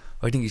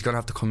 I think he's going to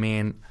have to come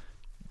in,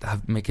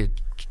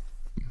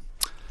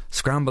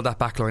 scramble that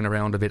back line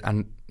around a bit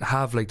and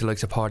have like the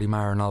likes of Paddy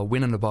Maher and all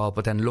winning the ball,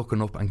 but then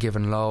looking up and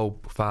giving low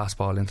fast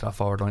ball into that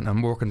forward line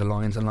and working the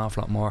lines an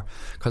awful lot more,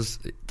 because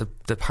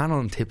the panel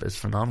and Tip is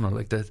phenomenal.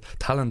 Like, the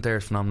talent there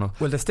is phenomenal.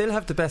 Well, they still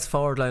have the best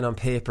forward line on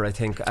paper, I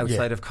think,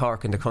 outside of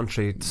Cork in the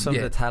country. Some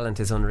of the talent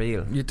is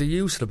unreal. The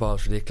use of the ball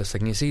is ridiculous.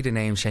 Like, you see the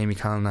names Shamie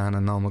Callanan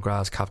and Noel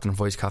McGrath's captain and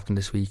vice captain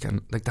this week,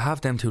 and like, to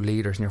have them two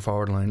leaders in your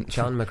forward line,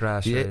 John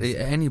McGrath,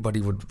 anybody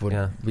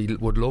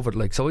would love it.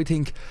 Like, so I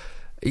think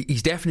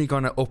he's definitely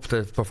going to up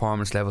the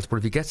performance levels, but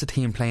if he gets the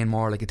team playing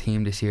more like a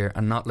team this year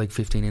and not like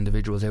 15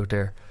 individuals out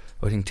there,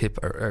 I think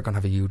Tip are going to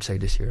have a huge say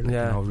this year.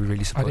 Like, we're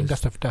really surprised. I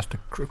think that's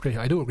the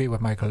I do agree with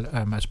Michael.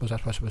 I suppose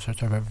that's what I was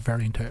sort of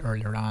referring to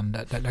earlier on,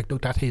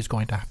 that he's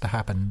going to have to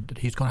happen. That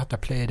he's going to have to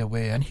play the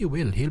way, and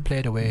he'll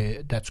play the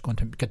way that's going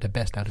to get the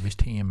best out of his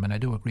team. And I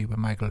do agree with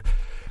Michael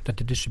that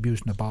the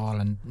distribution of ball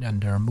and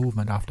their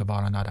movement off the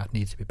ball and all that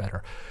needs to be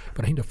better.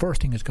 But I think the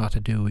first thing he's got to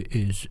do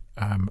is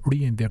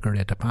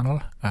reinvigorate the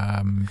panel.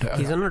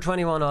 He's under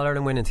 21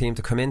 All-Ireland winning team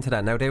to come into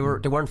that. Now they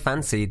weren't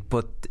fancied,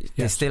 but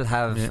they still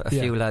have a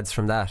few lads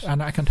from that.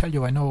 And I can tell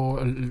you, I know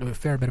a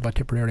fair bit about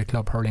Tipperary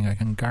club hurling. I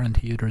can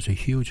guarantee you there's a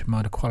huge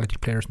amount of quality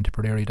players in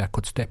Tipperary that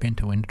could step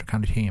into an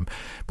inter-county team.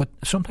 But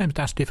sometimes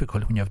that's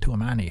difficult when you have too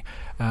many.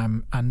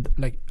 And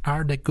like,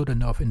 are they good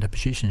enough in the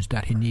positions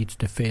that he needs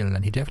to fill?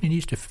 And he definitely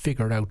needs to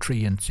figure out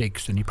 3 and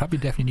 6, and he probably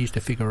definitely needs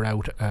to figure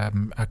out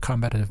a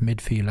competitive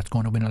midfield that's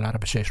going to win a lot of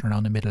possession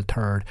around the middle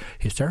third.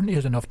 He certainly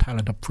has enough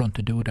talent up front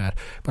to do that.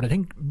 But I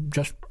think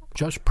just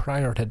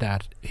prior to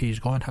that, he's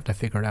going to have to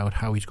figure out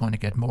how he's going to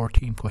get more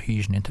team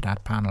cohesion into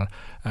that panel,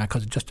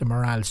 because just the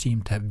morale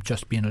seemed to have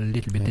just been a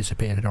little bit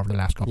dissipated over the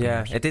last couple of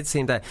years. Yeah, it did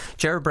seem that.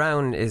 Gerard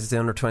Brown is the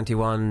under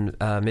 21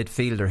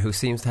 midfielder who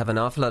seems to have an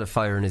awful lot of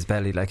fire in his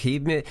belly. Like,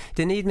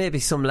 they need maybe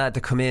some lad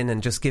to come in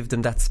and just give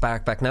them that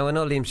spark back. Now, I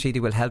know Liam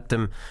Sheedy will help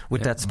them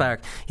with that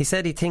spark. He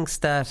said he thinks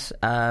that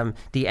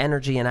the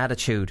energy and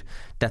attitude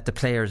that the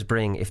players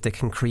bring, if they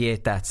can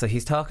create that. So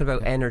he's talking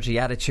about energy,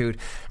 attitude.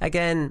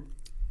 Again,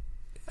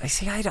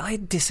 I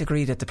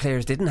disagree that the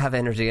players didn't have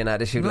energy and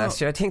attitude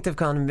last year. I think they've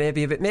gone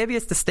maybe a bit. Maybe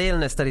it's the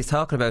staleness that he's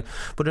talking about.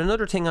 But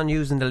another thing on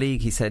using the league,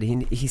 he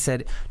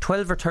said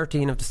 12 or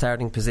 13 of the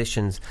starting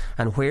positions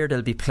and where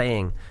they'll be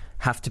playing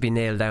have to be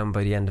nailed down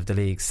by the end of the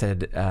league,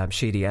 said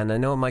Sheedy. And I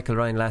know Michael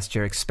Ryan last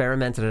year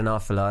experimented an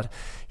awful lot.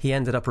 He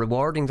ended up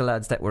rewarding the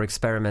lads that were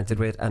experimented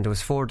with, and there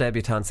was 4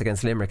 debutants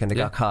against Limerick and they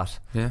got caught.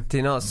 Do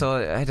you know? So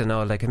I don't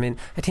know. Like, I mean,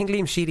 I think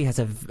Liam Sheedy has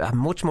a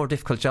much more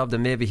difficult job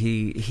than maybe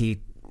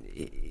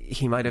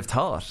he might have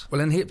thought.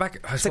 Well, and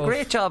it's a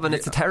great job and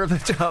it's a terrible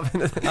job.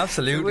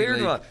 Absolutely. It's a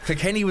weird one.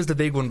 Kenny was the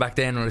big one back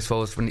then, I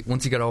suppose.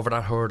 Once you got over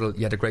that hurdle,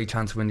 you had a great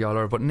chance to win the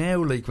All-Ireland. But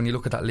now, like, when you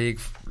look at that league,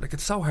 like,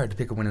 it's so hard to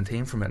pick a winning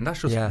team from it, and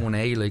that's just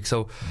 1A. Like,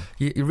 so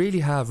you really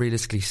have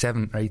realistically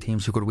 7 or 8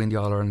 teams who could win the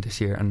All-Ireland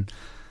this year, and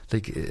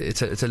like,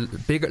 it's a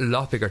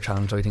lot bigger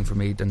challenge, I think, for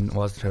me than it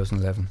was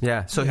 2011.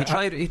 Yeah. So he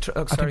tried. I think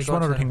just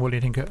one other thing. Will you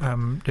think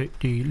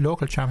the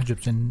local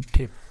championships in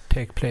Tip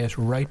take place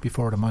right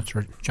before the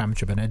Munster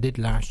Championship, and I did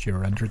last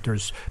year, and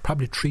there's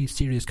probably 3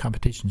 serious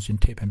competitions in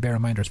Tip, and bear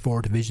in mind there's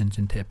 4 divisions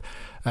in Tip,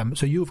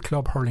 so you have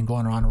club hurling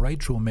going on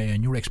right through May,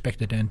 and you're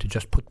expected then to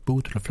just put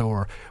boot to the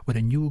floor with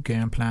a new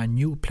game plan,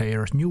 new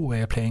players, new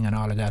way of playing and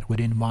all of that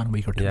within 1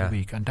 week or 2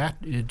 weeks, and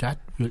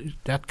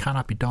that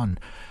cannot be done.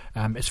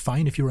 It's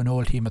fine if you're an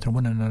old team that are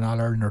winning an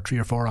All-Ireland or 3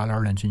 or 4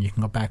 All-Irelands, and you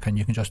can go back and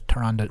you can just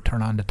turn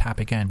on the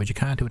tap again, but you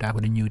can't do that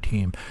with a new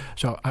team.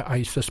 So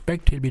I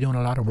suspect he'll be doing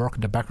a lot of work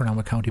in the background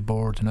with county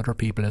boards and other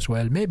people as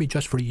well, maybe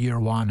just for year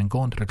 1, and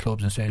going to the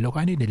clubs and say, look,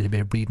 I need a little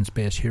bit of breathing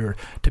space here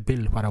to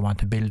build what I want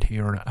to build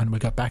here, and we'll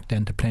get back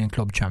then to playing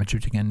club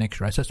championships again next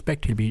year. I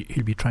suspect he'll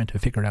be trying to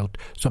figure out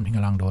something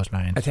along those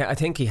lines. I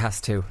think he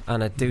has to,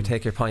 and I do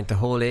take your point. The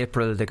whole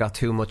April they got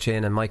too much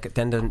in, and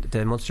then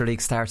the Munster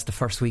League starts the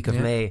first week of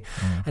May,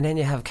 and then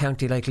you have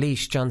county like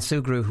Laois, John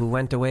Sugru, who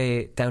went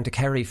away down to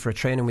Kerry for a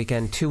training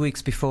weekend 2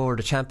 weeks before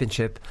the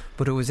championship,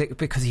 but it was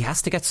because he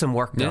has to get some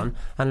work done,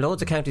 and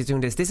loads of counties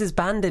doing this. This is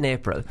banned in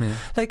April.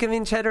 Like, I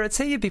mean, Cheddar, I'd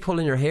say you'd be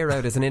pulling your hair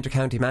out as an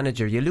inter-county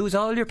manager. You lose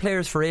all your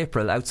players for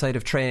April outside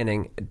of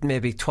training,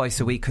 maybe twice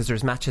a week, because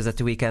there's matches at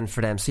the weekend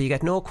for them, so you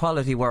get no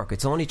quality work.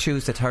 It's only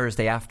Tuesday,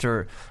 Thursday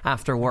after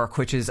work,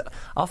 which is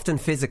often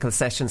physical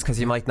sessions because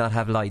you might not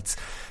have lights.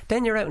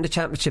 Then you're out in the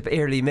championship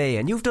early May,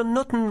 and you've done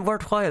nothing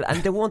worthwhile,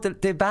 and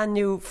they ban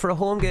you for a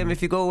home game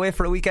if you go away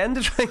for a weekend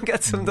to try and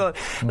get some done.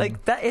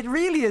 Like that, it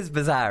really is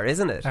bizarre,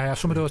 isn't it?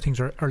 Some of those things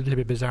are a little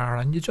bit bizarre,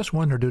 and you just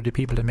wonder, do the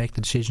people that make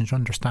the decisions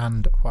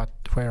understand where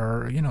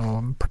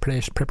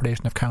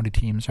preparation of county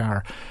teams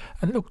are?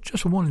 And look,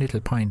 just one little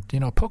point,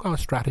 puck-out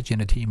strategy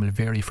in a team will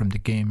vary from the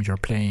games you're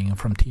playing and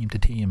from team to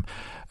team.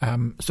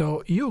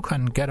 So you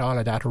can get all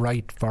of that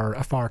right for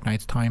a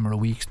fortnight's time or a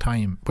week's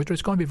time, but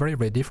it's going to be very,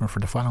 very different for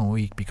the following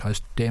week, because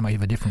because they might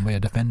have a different way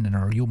of defending,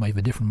 or you might have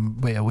a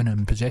different way of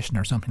winning possession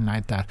or something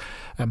like that.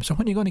 So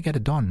when you're going to get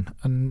it done,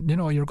 and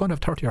you're going to have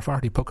 30 or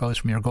 40 puck-outs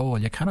from your goal,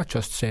 you cannot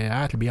just say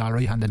it'll be all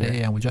right on the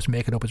day and we'll just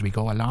make it up as we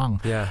go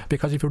along.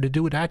 Because if you were to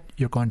do that,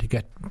 you're going to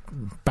get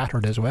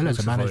battered as well as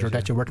a manager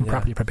that you weren't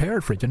properly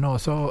prepared for it.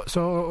 So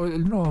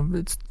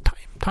it's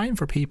time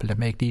for people to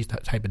make these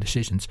type of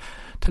decisions,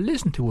 to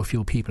listen to a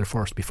few people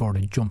first before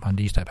they jump on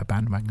these type of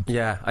bandwagons.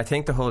 Yeah, I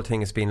think the whole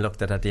thing is being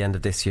looked at the end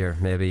of this year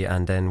maybe,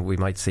 and then we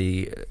might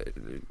see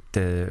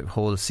the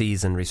whole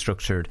season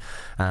restructured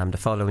the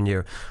following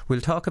year.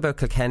 We'll talk about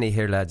Kilkenny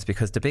here, lads,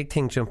 because the big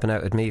thing jumping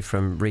out at me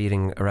from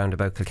reading around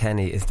about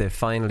Kilkenny is they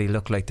finally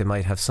look like they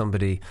might have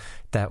somebody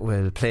that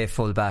will play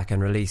full back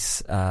and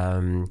release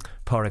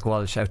Pádraig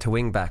Walsh out to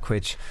wing back,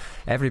 which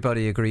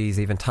everybody agrees.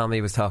 Even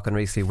Tommy was talking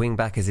recently, wing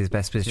back is his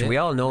best position. We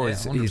all know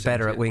he's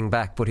better at wing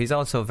back, but he's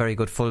also a very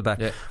good full back.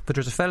 But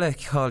there's a fella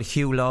called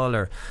Hugh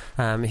Lawler.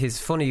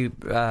 His funny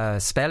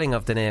spelling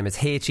of the name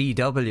is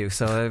H-E-W,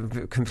 so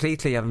I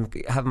completely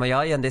have my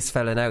eye on this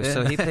fella now.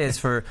 So he plays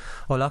for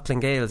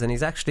O'Loughlin Gales, and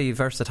he's actually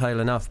versatile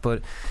enough,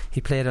 but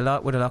he played a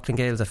lot with O'Loughlin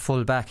Gales at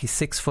full back. He's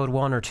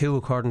 6'1" or 2"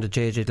 according to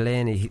JJ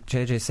Delaney.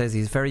 JJ says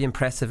he's very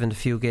impressive in the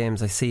few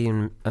games I see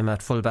him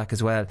at full back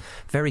as well.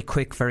 Very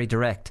quick, very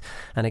direct.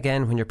 And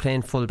again, when you're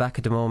playing full back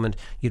at the moment,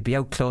 you'd be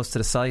out close to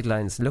the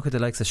sidelines. Look at the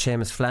likes of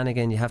Seamus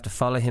Flanagan. You have to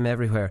follow him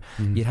everywhere.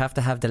 You'd have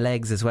to have the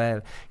legs as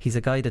well. He's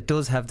a guy that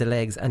does have the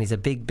legs, and he's a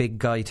big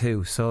guy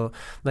too. So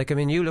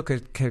you look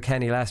at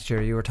Kilkenny last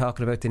year, you were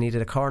talking about they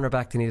needed a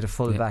cornerback, they needed a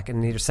full back, and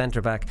they needed a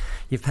centre back.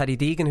 You've Paddy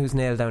Deegan, who's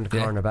nailed down the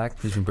cornerback.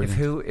 He's been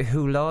brilliant. If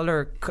Hugh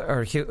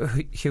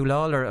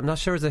Lawler, I'm not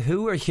sure is it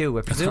Hugh or Hugh,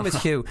 I presume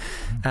it's Hugh,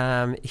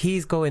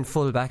 he's going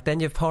full back. Then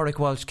you have Pádraig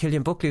Walsh,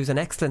 Cillian Buckley, who's an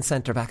excellent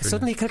centre back.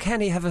 Suddenly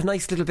Kilkenny have a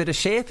nice little bit of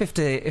shape if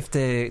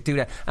they do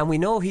that, and we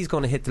know he's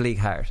going to hit the league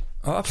hard.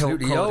 Oh,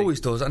 absolutely, he always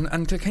does.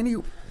 And Kilkenny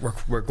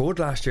were good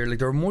last year.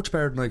 They were much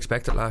better than I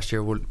expected last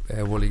year,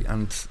 Wooly.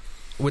 And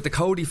with the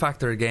Cody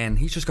factor again,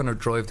 he's just going to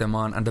drive them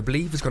on, and the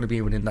belief is going to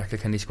be within that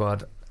Kilkenny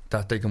squad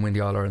that they can win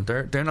the All-Ireland.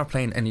 They're not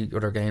playing any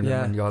other game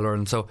than win the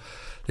All-Ireland. So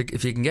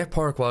if you can get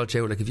Pádraig Walsh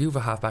out, if you have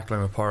a half-back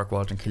line with Pádraig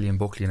Walsh and Cillian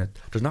Buckley in it,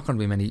 there's not going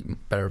to be many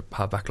better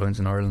half-back lines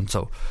in Ireland.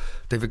 So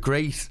they have a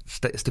great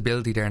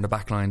stability there in the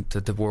back line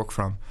to work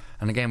from.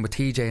 And again, with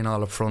TJ and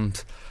all up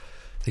front,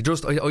 I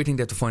think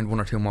they have to find one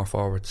or two more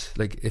forwards.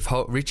 If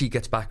Richie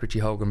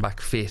Hogan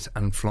back fit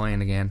and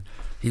flying again,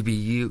 he'd be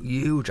a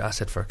huge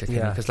asset for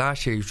Kilkenny, because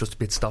last year he was just a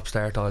bit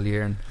stop-start all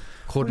year and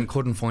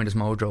couldn't find his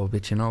mojo a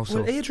bit, So.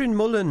 Well, Adrian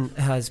Mullen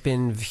has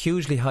been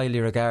hugely highly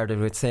regarded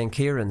with St.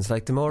 Kieran's.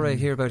 The more I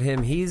hear about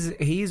him, he's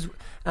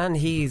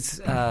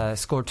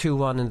scored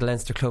 2-1 in the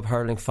Leinster Club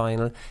hurling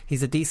final.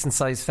 He's a decent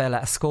sized fella,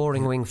 a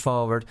scoring wing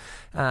forward.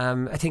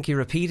 I think he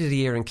repeated a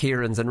year in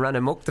Kieran's and ran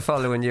amok the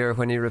following year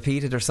when he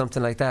repeated or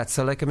something like that.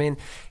 So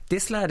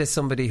this lad is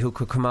somebody who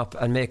could come up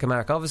and make a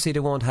mark. Obviously they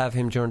won't have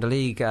him during the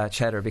league,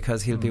 Cheddar,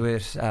 because he'll be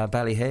with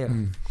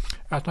Ballyhale.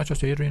 It's not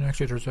just Adrian,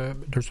 actually.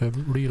 There's a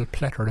real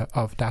plethora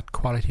of that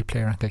quality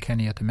player in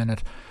Kilkenny at the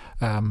minute.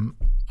 And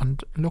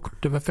look,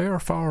 they have a fair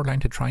forward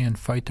line to try and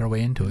fight their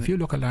way into. If you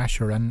look at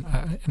last year, and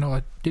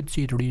I did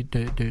see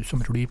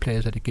some of the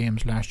replays of the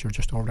games last year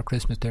just over the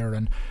Christmas there,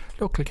 and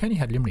look, Kilkenny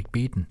had Limerick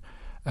beaten.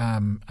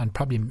 And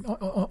probably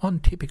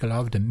untypical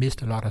of them,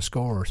 missed a lot of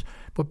scores.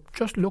 But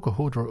just look at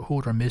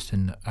who they're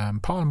missing.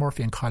 Paul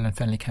Murphy and Colin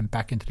Fennelly came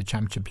back into the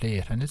championship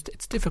late, and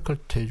it's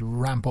difficult to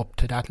ramp up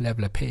to that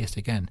level of pace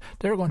again.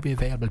 They're going to be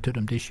available to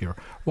them this year.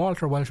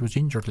 Walter Welsh was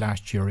injured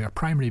last year, a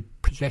primary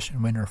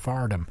possession winner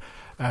for them.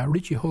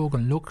 Richie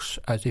Hogan looks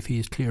as if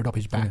he's cleared up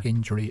his back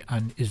injury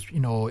and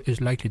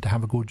is likely to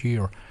have a good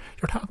year.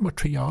 You're talking about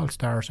 3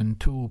 All-Stars and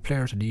 2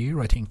 Players of the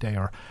Year, I think they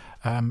are.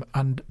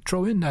 And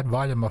throw in that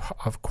volume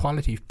of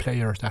quality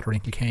players that are in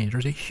Kilkenny.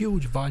 There's a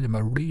huge volume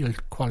of real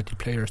quality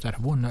players that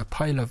have won a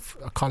pile of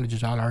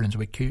colleges All-Irelands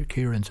with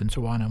Kieran's and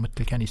so on, and with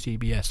Kilkenny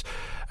CBS.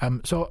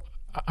 So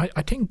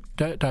I think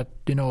that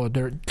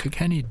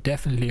Kilkenny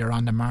definitely are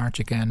on the march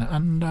again,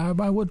 and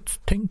I would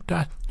think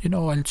that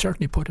I'll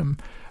certainly put them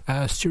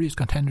serious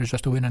contenders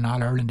just to win an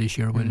All-Ireland this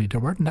year. Willie, they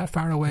weren't that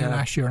far away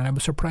last year, and I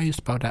was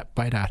surprised by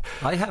that.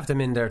 I have them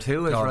in there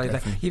too.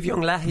 You've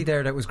young Lahey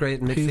there that was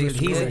great in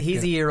midfield.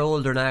 He's a year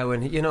older now,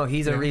 and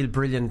he's a real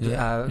brilliant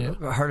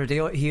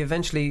hurler. He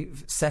eventually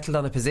settled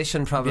on a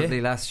position probably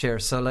last year.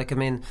 So I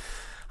think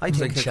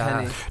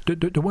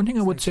the one thing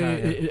I would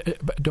say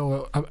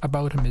though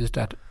about him is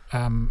that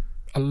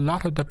a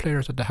lot of the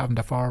players that they have in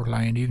the forward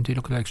line, even if you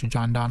look at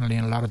John Donnelly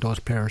and a lot of those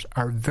players,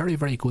 are very,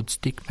 very good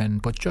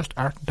stickmen, but just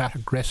aren't that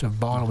aggressive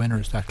ball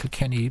winners that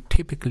Kilkenny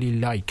typically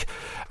like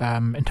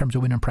in terms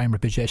of winning primary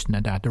possession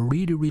and that. They're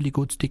really, really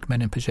good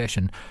stickmen in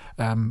possession.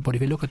 But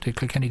if you look at the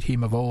Kilkenny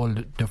team of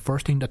old, the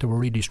first thing that they were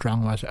really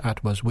strong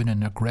was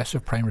winning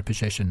aggressive primary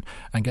possession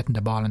and getting the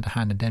ball in the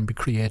hand and then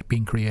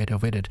being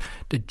creative with it.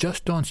 They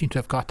just don't seem to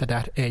have got to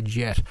that edge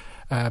yet.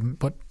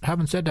 But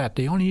having said that,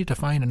 they only need to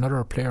find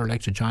another player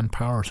like John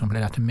Power or something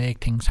like that to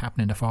make things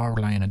happen in the forward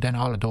line, and then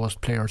all of those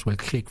players will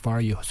click for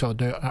you. So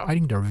I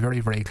think they're very,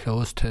 very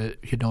close to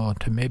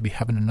maybe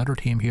having another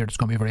team here that's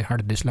going to be very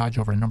hard to dislodge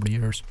over a number of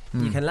years.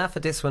 You can laugh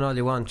at this one all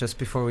you want just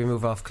before we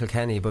move off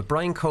Kilkenny, but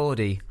Brian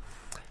Cody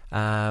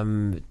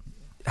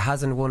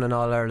hasn't won an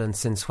All-Ireland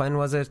since, when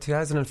was it?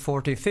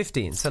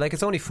 2014-15. So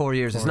it's only 4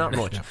 years. It's not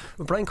much. Yeah.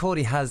 But Brian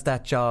Cody has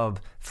that job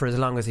for as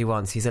long as he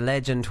wants. He's a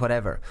legend,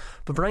 whatever.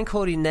 But Brian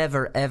Cody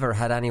never ever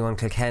had anyone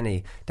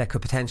Kilkenny that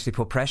could potentially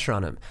put pressure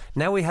on him.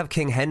 Now we have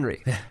King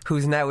Henry,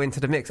 who's now into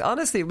the mix.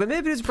 Honestly, but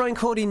maybe does Brian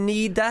Cody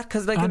need that?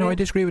 Because I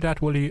disagree with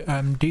that, Willie.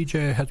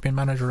 DJ has been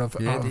manager of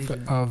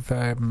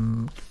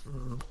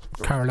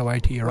Carlow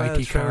IT or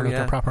IT Carlow,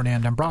 the proper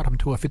name, and brought him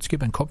to a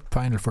Fitzgibbon Cup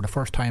final for the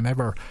first time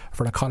ever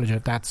for a college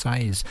of that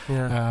size.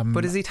 Yeah.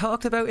 But is he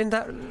talked about in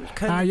that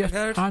kind of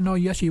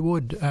regard? Yes, he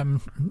would.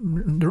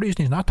 The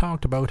reason he's not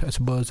talked about, I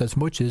suppose, as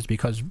much is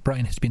because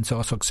Brian has been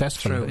so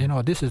successful.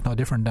 True. This is no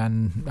different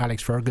than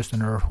Alex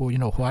Ferguson or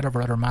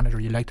whatever other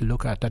manager you like to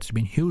look at that's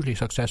been hugely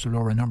successful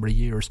over a number of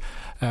years.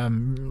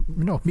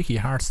 Mickey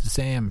Hart's the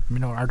same.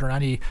 Are there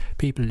any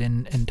people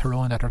in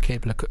Tyrone that are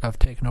capable of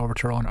taking over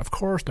Tyrone? Of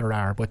course there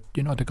are, but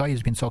the guy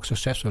has been so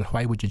successful.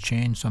 Why would you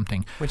change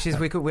something? Which is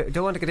we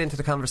don't want to get into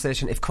the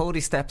conversation. If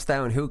Cody steps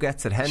down, who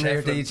gets it? Henry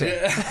or DJ?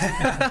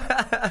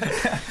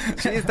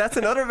 Jeez, that's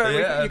another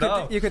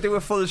you could do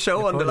a full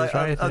show on the likes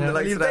of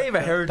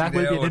that. That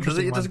will be an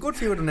interesting one. There's a good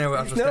few of them now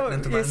after stepping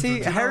into management.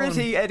 You see,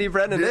 Herity, Eddie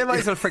Brennan, they might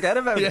as well forget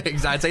about it. Yeah,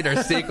 exactly. I'd say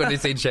they're sick when they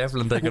see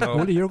Sheffield taking over.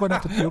 Willie, you're going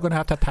to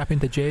have to tap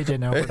into JJ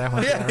now for that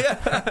one.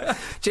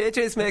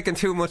 JJ's making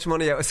too much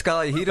money out of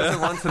Sky. He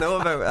doesn't want to know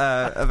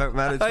about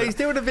management. He's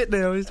doing a bit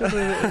now. He's helping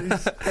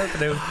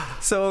out.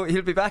 So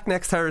he'll be back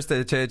next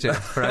Thursday, JJ,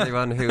 for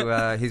anyone who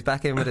he's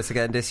back in with us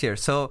again this year.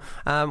 So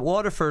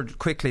Waterford,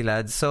 quickly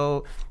lads,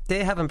 so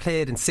they haven't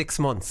played in 6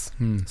 months.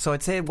 So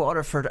I'd say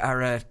Waterford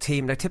are a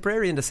team like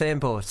Tipperary in the same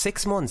boat.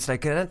 6 months,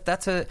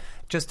 that's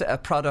just a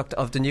product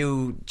of the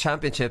new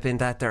championship in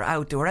that they were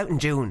out in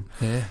June.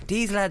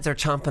 These lads are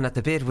chomping at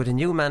the bit with a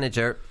new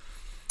manager.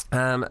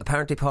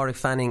 Apparently Pádraig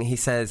Fanning, he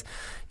says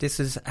this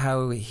is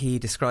how he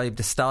described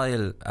the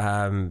style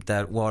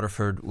that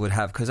Waterford would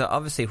have, because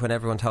obviously when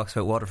everyone talks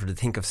about Waterford they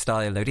think of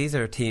style. Now these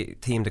are a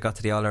team that got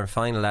to the All-Ireland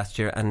final last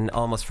year and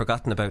almost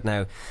forgotten about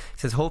now. He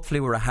says hopefully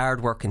we're a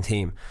hard working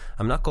team.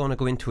 I'm not going to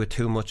go into it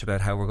too much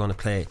about how we're going to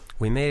play.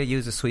 We may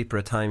use a sweeper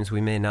at times,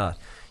 we may not.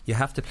 You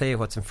have to play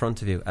what's in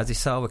front of you. As you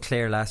saw with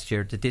Clare last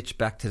year, the ditch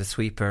back to the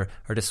sweeper,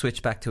 or the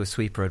switch back to a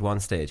sweeper at one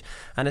stage.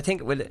 And I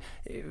think,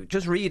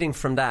 just reading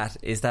from that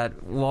is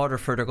that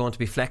Waterford are going to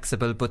be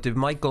flexible, but they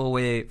might go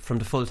away from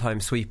the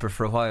full-time sweeper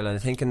for a while. And I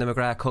think in the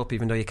McGrath Cup,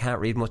 even though you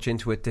can't read much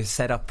into it, they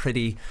set up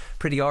pretty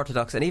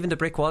orthodox. And even the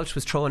Brick Walsh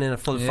was throwing in a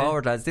full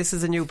forward, lads. This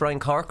is a new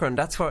Brian Corcoran.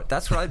 That's where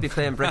I'll be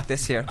playing Brick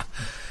this year.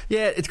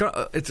 Yeah,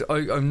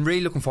 I'm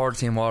really looking forward to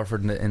seeing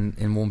Waterford in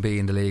 1B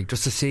in the league,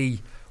 just to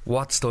see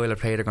what style of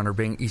play they're going to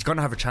bring. He's going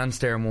to have a chance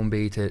there in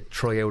 1B to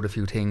try out a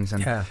few things,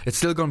 and it's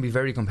still going to be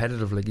very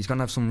competitive. He's going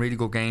to have some really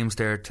good games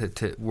there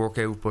to work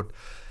out, but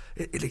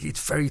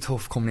it's very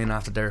tough coming in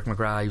after Derek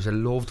McGrath. He was a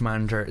loved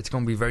manager. It's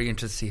going to be very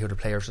interesting to see how the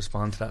players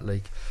respond to that.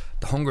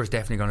 The hunger is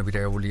definitely going to be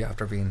there, Willie,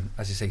 after being,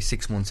 as you say,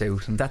 6 months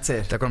out, and that's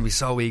it. They're going to be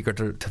so eager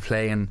to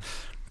play, and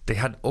they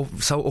had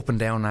so up and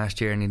down last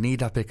year, and you need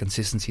that bit of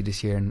consistency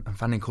this year, and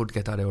Fanning could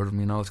get that out of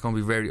them. It's going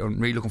to be I'm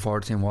really looking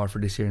forward to seeing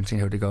Waterford this year and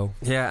seeing how they go.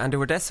 Yeah, and they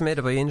were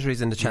decimated by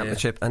injuries in the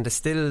championship, and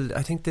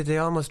I think they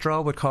almost draw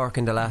with Cork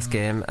in the last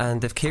game,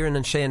 and they've Kieran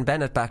and Shane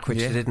Bennett back, which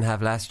they didn't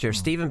have last year.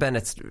 Stephen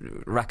Bennett's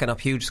racking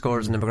up huge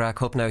scores in the McGrath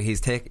Cup now.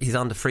 He's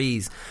on the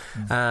freeze,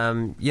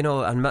 and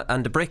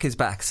the Brick is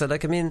back. So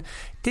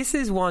this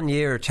is 1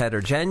 year,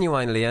 Cheddar,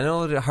 genuinely. I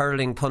know the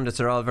hurling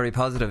pundits are all very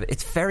positive.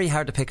 It's very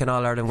hard to pick an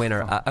All-Ireland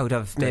winner out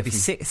of maybe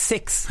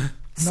six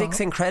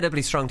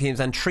incredibly strong teams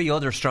and 3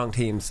 other strong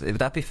teams. Would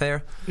that be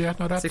fair? Yeah,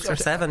 no, that's 6 or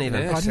 7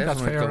 even. I think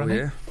that's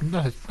fair.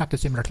 Not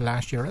dissimilar to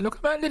last year. Look,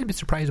 I'm a little bit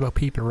surprised about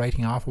people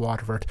writing off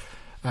Waterford.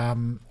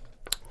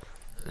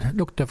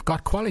 Look, they've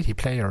got quality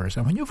players,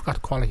 and when you've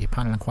got quality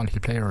panel and quality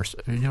players,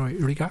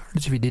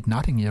 regardless if you did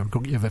nothing, you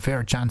have a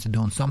fair chance of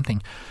doing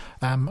something.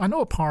 I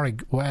know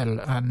Pádraig well,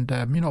 and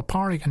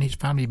Pádraig and his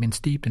family have been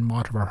steeped in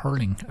Waterford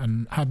hurling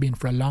and have been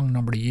for a long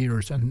number of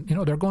years, and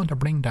they're going to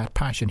bring that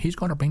passion. He's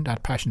going to bring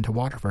that passion to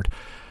Waterford.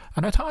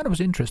 And I thought it was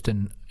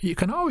interesting. You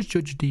can always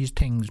judge these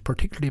things,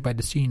 particularly by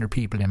the senior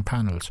people in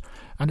panels.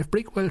 And if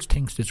Brick Wells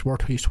thinks it's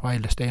worth his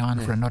while to stay on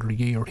for another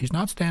year, he's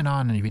not staying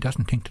on. And if he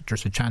doesn't think that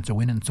there's a chance of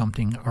winning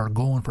something or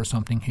going for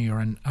something here,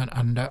 and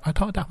I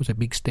thought that was a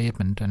big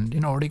statement. And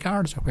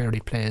regardless of where he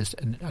plays,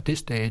 and at this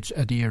stage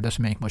of the year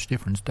doesn't make much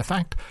difference. The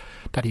fact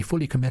that he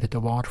fully committed to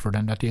Waterford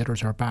and that the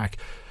others are back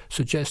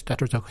suggests that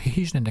there's a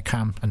cohesion in the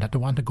camp and that they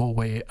want to go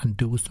away and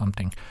do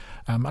something.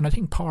 And I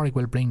think Pádraig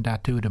will bring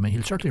that to them, and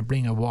he'll certainly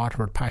bring a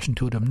Waterford passion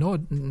to them. No,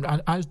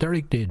 as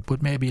Derek did,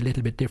 but maybe a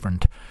little bit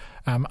different.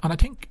 And I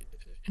think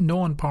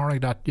knowing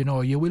Pádraig that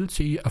you will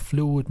see a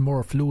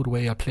more fluid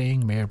way of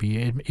playing.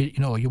 Maybe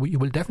you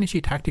will definitely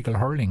see tactical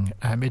hurling.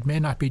 It may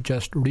not be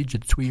just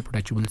rigid sweeper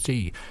that you will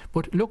see.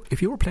 But look,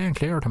 if you were playing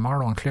Clare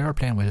tomorrow and Clare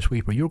playing with a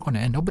sweeper, you're going to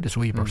end up with a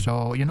sweeper.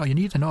 So you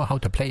need to know how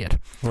to play it.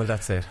 Well,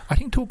 that's it. I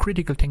think two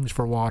critical things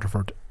for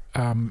Waterford.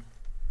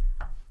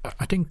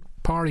 I think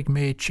Pádraig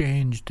may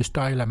change the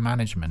style of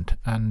management,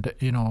 and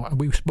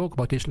we spoke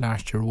about this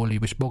last year, Wooly.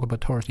 We spoke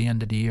about towards the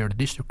end of the year that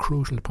this is a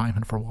crucial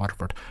appointment for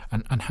Waterford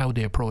and how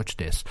they approach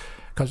this,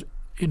 because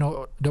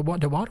the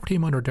Waterford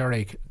team under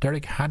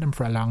Derek had him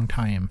for a long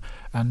time,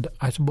 and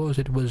I suppose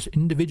it was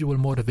individual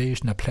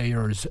motivation of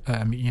players.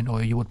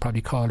 You would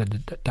probably call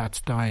it that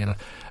style,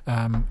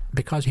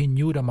 because he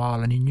knew them all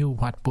and he knew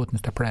what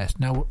buttons to press.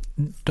 Now,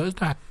 does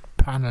that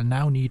panel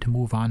now need to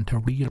move on to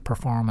real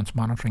performance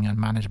monitoring and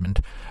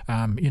management?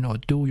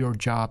 Do your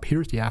job.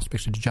 Here's the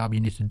aspects of the job you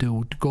need to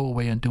do. To go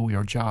away and do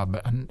your job,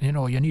 and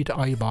you need to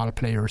eyeball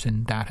players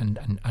in that,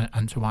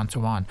 and so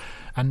on.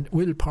 And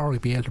will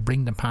Pádraig be able to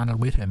bring the panel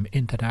with him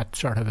into that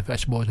sort of, I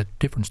suppose, a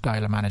different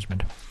style of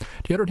management?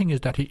 The other thing is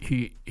that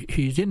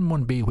he's in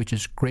 1B, which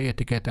is great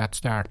to get that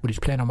start, but he's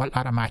playing a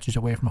lot of matches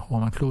away from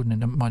home, including in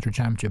the Munster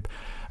Championship.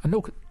 And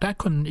look,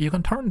 you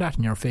can turn that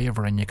in your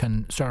favour, and you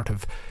can sort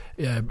of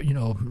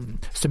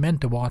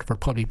cement the Waterford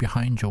public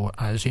behind you,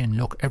 as in,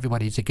 look,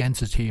 everybody's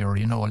against us here.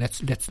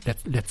 Let's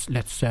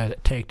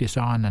take this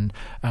on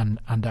and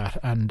that,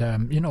 and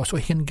so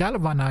he can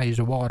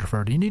galvanise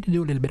Waterford. You need to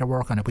do a little bit of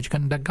work on it, but you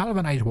can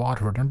galvanise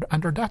Waterford,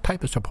 and they're that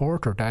type of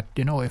supporter that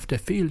if they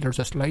feel there's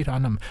a slight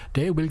on them,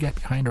 they will get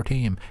behind their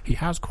team. He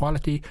has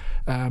quality,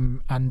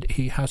 and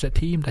he has a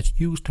team that's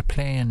used to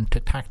playing to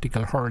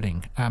tactical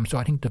hurling. So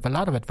I think they've a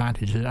lot of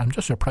advantages. I'm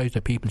just surprised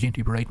that people seem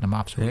to be writing them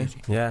off so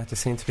easy. Yeah, they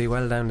seem to be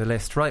well down the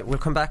list. Right, we'll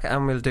come back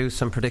and we'll do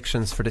some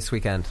predictions for this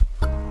weekend.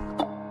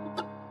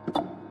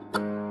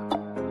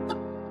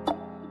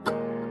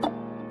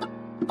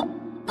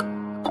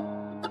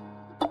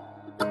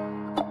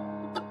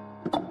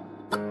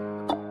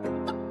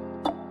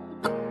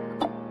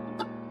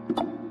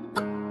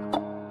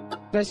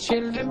 Let's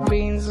chill the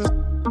beans.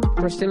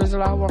 There still is a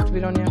lot of work to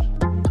be done yet.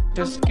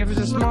 Just give us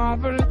a small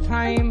bit of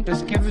time.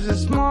 Just give us a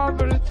small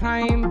bit of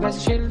time.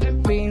 Let's chill the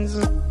beans.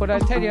 But I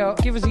tell you,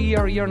 give us a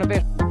year and a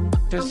bit.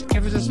 Just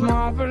give us a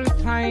small bit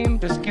of time.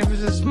 Just give us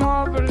a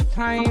small bit of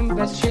time.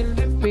 Let's chill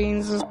the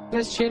beans.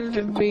 Let's chill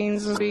the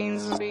beans.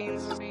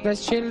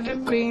 Let's chill the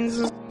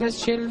beans.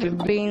 Let's chill the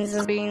beans.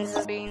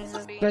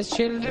 Let's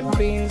chill the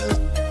beans.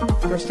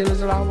 There still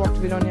is a lot of work to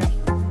be done yet.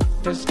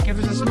 Just give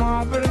us a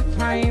small bit of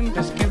time.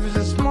 Just give us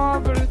a small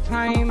bit of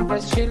time.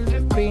 Let's chill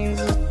the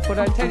beans. But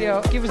I tell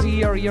you, give us a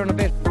year and a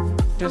bit.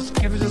 Just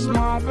give us a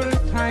small bit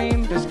of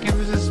time. Just give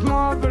us a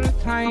small bit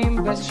of time.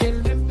 Let's chill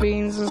the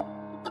beans.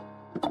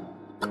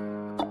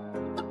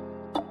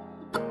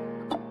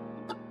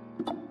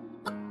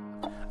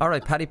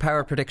 Alright, Paddy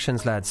Power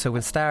predictions, lads. So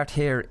we'll start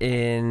here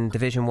in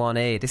Division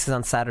 1A. This is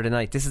on Saturday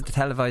night. This is the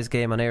televised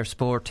game on Air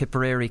Sport.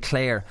 Tipperary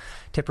Clare.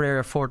 Tipperary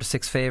are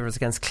 4-6 favourites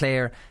against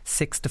Clare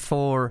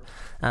 6-4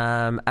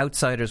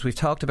 outsiders. We've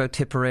talked about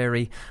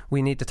Tipperary.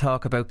 We need to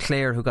talk about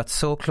Clare, who got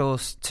so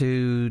close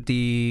to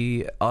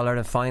the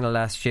All-Ireland final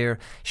last year.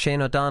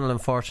 Shane O'Donnell,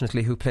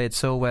 unfortunately, who played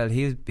so well,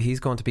 he's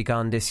going to be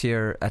gone this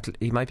year.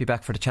 He might be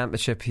back for the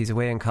championship. He's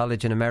away in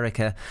college in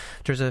America.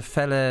 There's a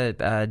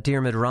fella,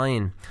 Diarmuid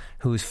Ryan,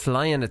 who's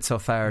flying it so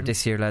far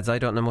this year, lads. I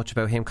don't know much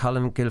about him.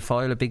 Colin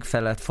Guilfoyle, a big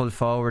fella at full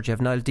forward. You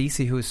have Niall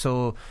Deasy, who's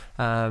so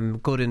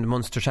good in the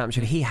Munster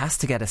Championship. He has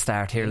to get a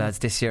start here, lads,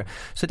 this year.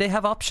 So they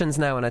have options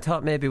now, and I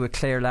thought maybe with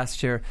Clare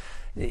last year,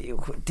 they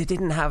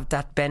didn't have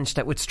that bench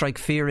that would strike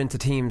fear into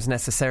teams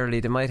necessarily.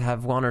 They might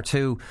have one or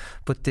two,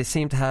 but they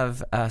seem to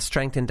have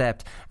strength in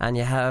depth. And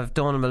you have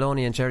Donal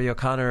Maloney and Jerry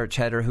O'Connor,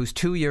 Cheddar, whose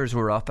 2 years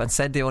were up and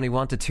said they only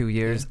wanted 2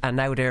 years, and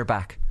now they're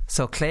back.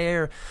 So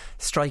Clare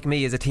strike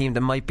me as a team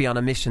that might be on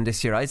a mission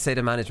this year. I'd say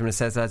the management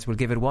says, lads, we'll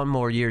give it one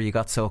more year. You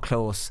got so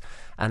close,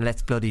 and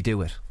let's bloody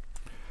do it.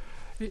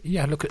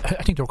 Yeah, look,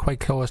 I think they were quite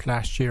close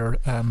last year.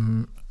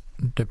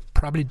 They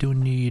probably do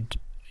need,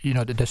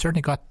 they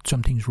certainly got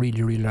some things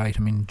really, really right. I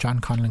mean,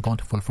 John Conlon going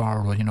to full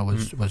forward,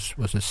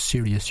 was a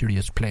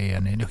serious play,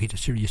 and he's a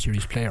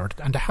serious player.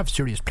 And they have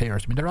serious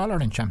players. I mean, they're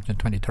All-Ireland champions in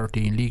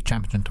 2013, League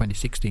champions in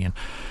 2016.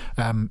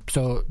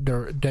 So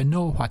they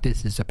know what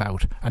this is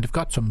about, and they've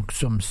got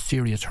some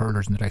serious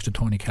hurlers in the likes of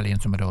Tony Kelly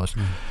and some of those.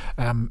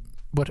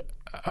 But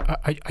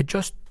I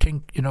just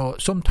think,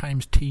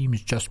 sometimes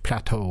teams just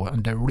plateau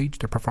and they reach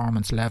their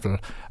performance level,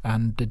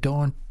 and they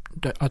don't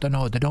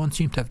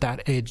seem to have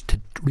that edge to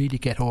really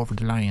get over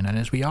the line. And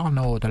as we all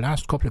know, the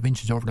last couple of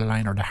inches over the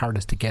line are the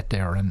hardest to get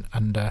there.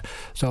 And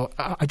so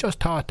I just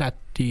thought that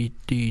the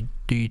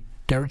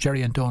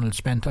Jerry and Donald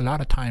spent a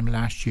lot of time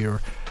last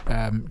year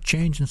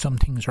changing some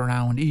things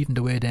around, even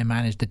the way they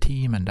managed the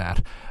team and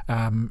that.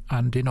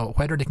 And you know,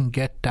 whether they can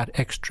get that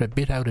extra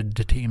bit out of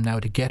the team now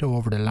to get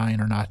over the line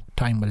or not,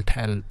 time will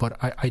tell. But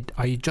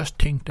I just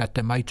think that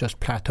they might just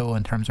plateau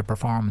in terms of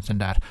performance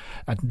and that.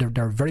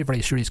 They're very,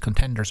 very serious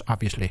contenders,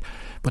 obviously,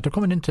 but they're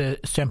coming into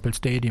Semple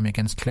Stadium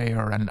against Clare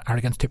or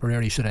against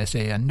Tipperary, should I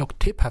say. And look,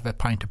 Tip have a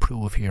point to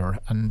prove here,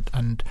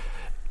 and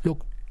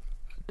look,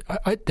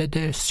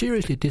 they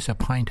seriously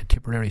disappointed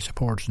Tipperary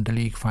supporters in the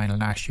league final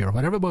last year.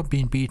 Whatever about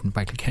being beaten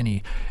by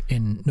Kilkenny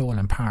in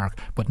Nolan Park,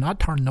 but not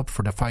turning up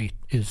for the fight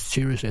is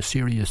a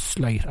serious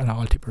slight at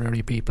all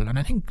Tipperary people. And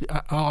I think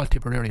all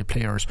Tipperary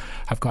players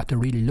have got to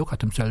really look at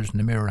themselves in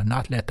the mirror and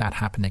not let that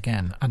happen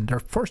again. And their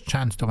first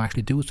chance to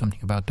actually do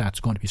something about that is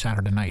going to be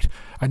Saturday night.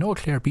 I know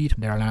Clare beat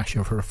them there last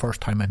year for the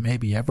first time, and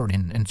maybe ever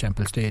in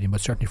Semple Stadium,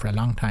 but certainly for a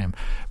long time.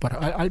 But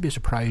I'll be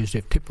surprised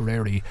if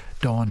Tipperary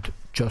don't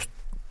just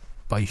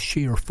by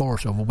sheer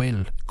force of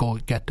will go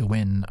get the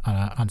win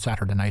on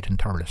Saturday night in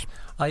Thurles.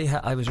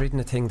 I was reading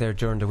a thing there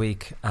during the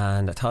week,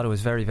 and I thought it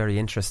was very, very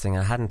interesting.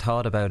 I hadn't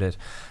thought about it,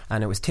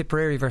 and it was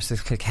Tipperary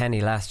versus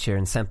Kilkenny last year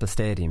in Semple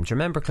Stadium. Do you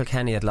remember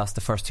Kilkenny had lost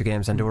the first two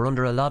games and they were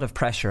under a lot of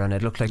pressure, and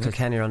it looked like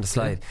Kilkenny were on the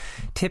slide?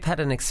 Tip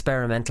had an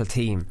experimental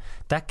team.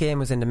 That game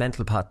was in the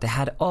mental pot. They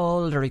had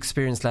all their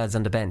experienced lads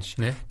on the bench.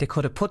 They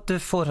could have put the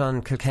foot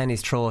on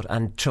Kilkenny's throat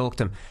and choked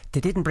them. They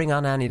didn't bring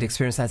on any of the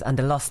experienced lads, and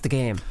they lost the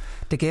game.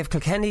 They gave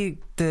Kilkenny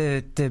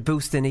the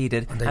boost they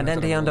needed, and then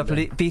they ended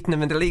up beating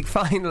them in the league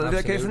final.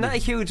 Like, isn't that a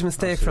huge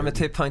mistake from a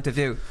Tip point of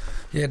view?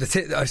 Yeah,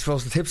 I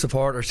suppose the Tip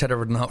supporters said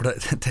over now that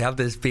to have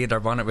this beat their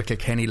bonnet with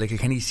Kilkenny, like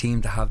Kilkenny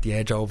seemed to have the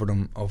edge over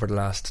them over the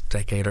last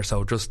decade or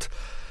so. Just,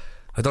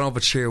 I don't know if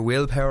it's sheer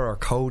willpower or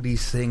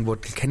Cody's thing,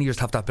 but Kilkenny just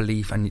have that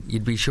belief, and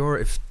you'd be sure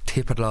if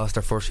Tip had lost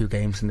their first few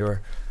games and they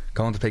were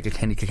going to play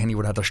Kilkenny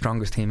would have their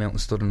strongest team out and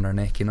stood on their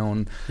neck, you know.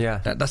 And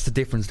that's the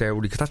difference there,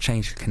 because that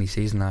changed Kilkenny's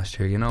season last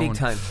year, you know. Big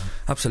time.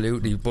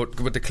 Absolutely. But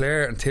with the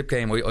Clare and Tip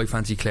game, I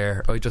fancy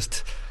Clare. I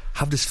just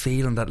have this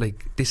feeling that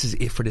like this is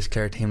it for this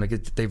Clare team. Like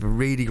they've a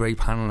really great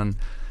panel, and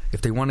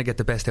if they want to get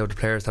the best out of the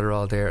players that are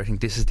all there, I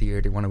think this is the year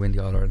they want to win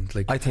the All-Ireland.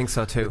 Like, I think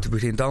so too.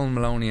 Between Donald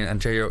Maloney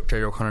and Jerry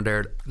O'Connor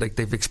there, like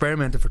they've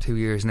experimented for 2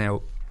 years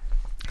now.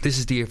 This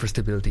is the year for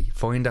stability.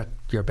 Find that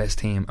your best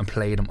team and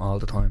play them all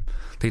the time.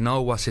 They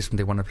know what system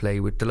they want to play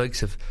with. The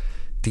likes of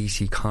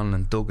DC, Conlon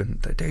and Duggan,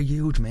 they're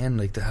huge men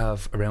like to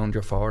have around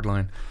your forward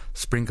line,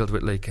 sprinkled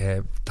with like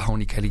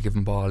Tony Kelly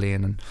giving ball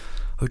in, and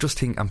I just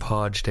think and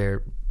Podge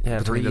there. Yeah,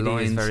 between Reedy the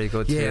lines is very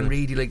good too. too. And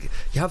Reedy, like,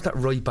 you have that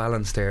right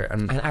balance there.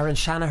 And Aaron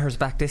Shanahan's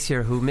back this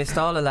year, who missed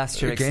all of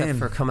last year except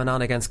for coming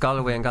on against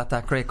Galway and got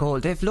that great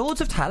goal. They've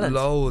loads of talent.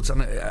 Loads.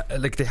 And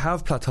like they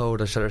have plateaued,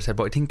 I should have said,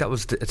 but I think that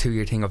was a 2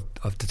 year thing of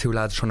the two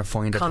lads trying to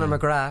find Conor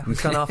McGrath, who's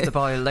gone off the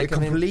boil. Like,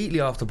 completely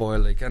off the boil.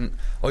 Like, and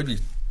I'd be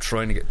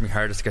trying to get my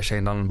hardest to get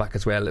Shane Donlan back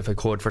as well if I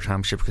could for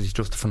championship, because he's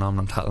just a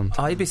phenomenal talent.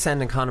 I'd be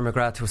sending Conor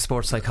McGrath to a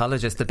sports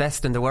psychologist, the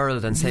best in the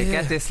world, and say,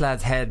 get this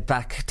lad's head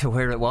back to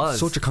where it was.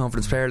 Such a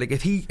confidence player. Like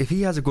if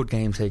he has a good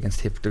game, say against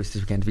Tip this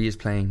weekend, if he is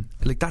playing,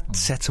 like that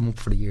sets him up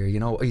for the year, you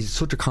know. He's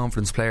such a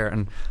confidence player,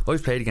 and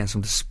I've played against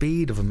him. The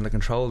speed of him, the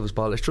control of his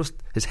ball, it's just,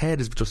 his head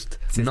is just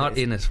not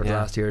in it for the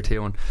last year or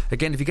two. And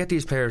again, if you get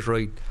these players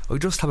right, I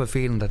just have a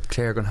feeling that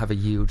Clare are going to have a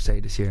huge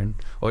day this year, and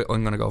I'm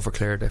going to go for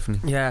Clare,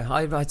 definitely. Yeah,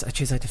 I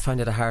find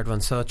it a hard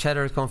one. So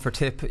Cheddar is going for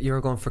Tip,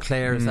 you're going for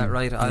Clare, is that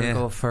right? I'll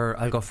go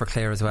for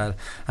Clare as well.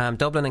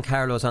 Dublin and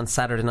Carlow's on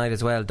Saturday night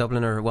as well.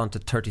 Dublin are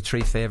wanted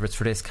 33 favourites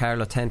for this.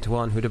 Carlow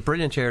 10-1, who had a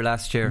brilliant year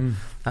last year.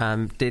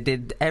 They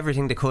did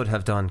everything they could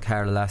have done,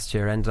 Carlow, last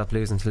year. Ended up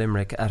losing to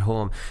Limerick at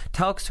home.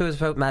 Talks to us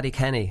about Maddie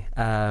Kenny,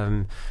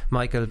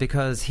 Michael,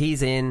 because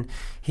he's in.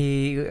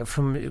 He,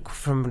 from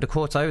the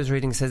quotes I was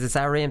reading, says it's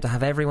our aim to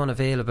have everyone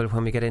available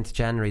when we get into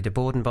January, the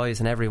Bowden boys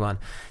and everyone.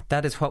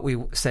 That is what we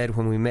said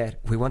when we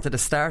met. We wanted to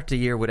start the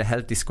year with a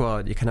healthy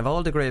squad. You can have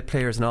all the great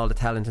players and all the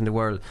talent in the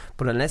world,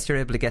 but unless you're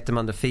able to get them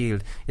on the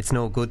field, it's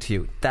no good to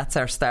you. That's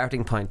our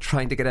starting point,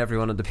 trying to get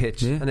everyone on the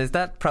pitch. And is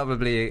that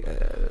probably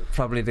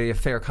a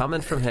fair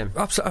comment from him?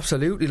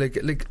 Absolutely.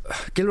 Like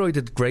Gilroy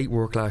did great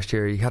work last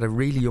year. He had a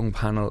really young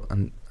panel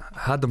and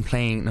had them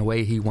playing in a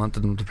way he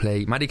wanted them to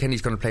play. Matty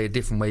Kenny's going to play a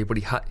different way, but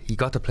he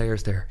got the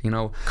players there, you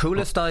know.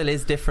 Coola's style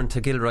is different to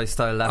Gilroy's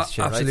style last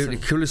year. Absolutely,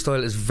 right? Coola's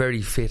style is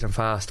very fit and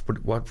fast,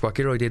 but what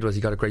Gilroy did was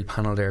he got a great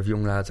panel there of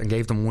young lads and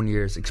gave them 1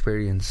 year's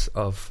experience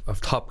of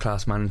top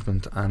class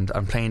management and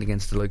playing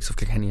against the likes of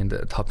Kilkenny and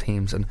the top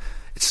teams, and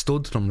it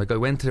stood to them. Like, I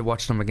went to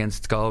watch them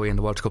against Galway in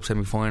the World Cup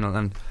semi-final,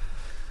 and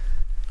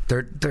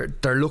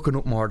they're looking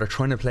up more. They're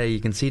trying to play. You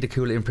can see the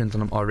cool imprint on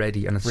them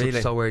already, and it's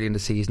really so early in the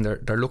season.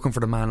 They're looking for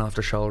the man off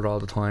the shoulder all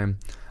the time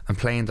and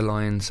playing the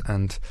lines,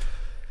 and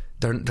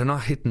they're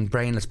not hitting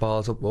brainless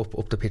balls up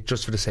the pitch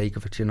just for the sake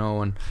of it, you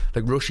know. And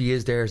like, Rushy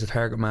is there as a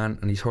target man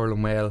and he's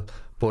hurling well,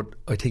 but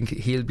I think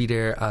he'll be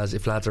there as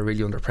if lads are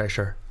really under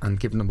pressure and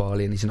giving the ball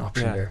in, he's an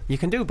option there. You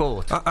can do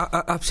both.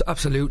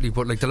 Absolutely,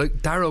 but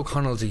Darragh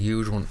O'Connell's a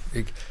huge one.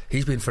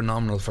 He's been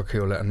phenomenal for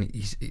Coola, and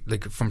he's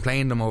from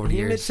playing them over the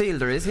years.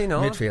 Midfielder, is he?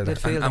 No,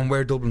 midfielder. And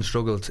where Dublin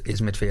struggled is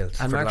midfield.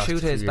 And Mark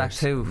Schutte is back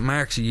too.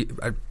 Mark's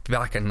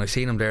back, and I've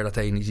seen him there that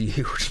day, and he's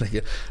huge.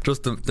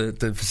 Just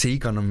the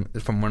physique on him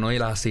from when I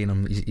last seen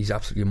him, he's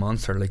absolutely a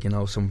monster.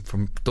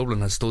 From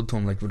Dublin has stood to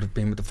him would have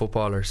been with the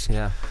footballers.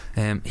 Yeah,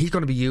 he's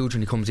going to be huge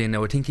when he comes in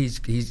now. I think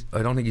he's.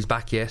 I don't think he's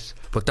back yet,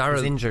 but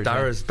Darragh injured.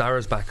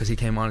 Darragh's back because he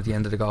came on at the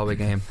end of the Galway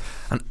game,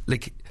 and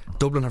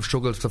Dublin have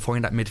struggled to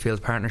find that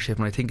midfield partnership.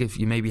 And I think if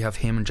you maybe have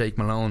him and Jake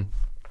Malone,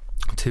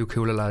 two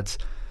Coola lads,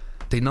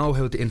 they know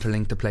how to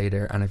interlink the play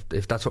there, and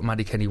if that's what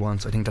Maddie Kenny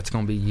wants, I think that's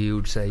going to be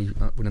huge, say,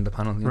 within the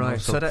panel.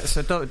 Right. So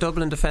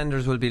Dublin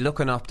defenders will be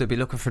looking up. They'll be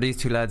looking for these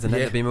two lads, and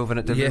then they'll be moving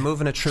it. They'll be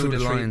moving it through the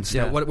lines.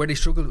 Yeah. Where they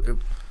struggle,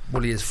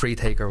 Wooly is free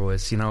taker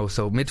was, so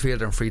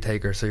midfielder and free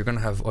taker. So you're going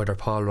to have either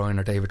Paul Ryan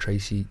or David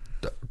Tracy.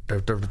 They're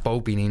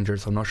both been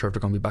injured, so I'm not sure if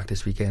they're going to be back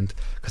this weekend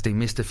because they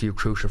missed a few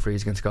crucial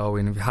frees against Galway,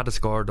 and if you had to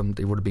score them,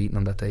 they would have beaten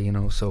them that day.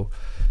 So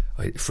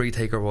free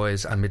taker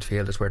wise and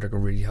midfield is where they're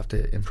going to really have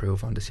to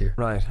improve on this year.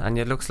 Right, and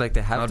it looks like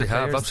they have. They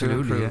have,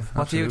 absolutely.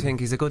 What do you think?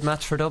 He's a good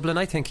match for Dublin?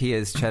 I think he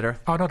is, Cheddar.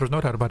 Oh no, there's no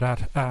doubt about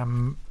that.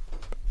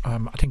 I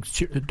think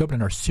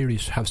Dublin have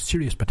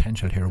serious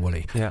potential here,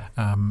 Wooly. Yeah.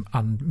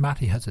 And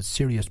Matty has a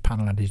serious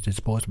panel at his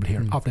disposal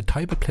here of the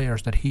type of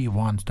players that he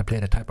wants to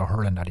play the type of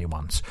hurling that he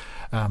wants.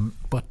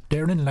 But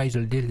therein lies a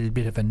little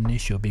bit of an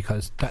issue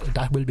because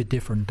that will be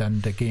different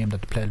than the game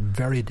that they played,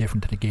 very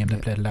different than the game they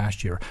played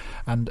last year.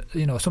 And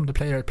some of the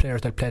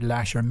players that played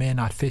last year may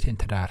not fit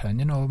into that.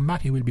 And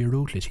Matty will be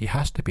ruthless. He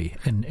has to be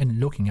in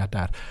looking at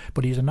that.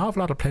 But he's an awful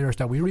lot of players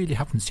that we really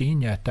haven't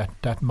seen yet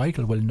that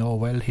Michael will know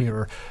well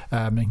here.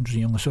 There's a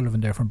young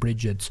Sullivan there from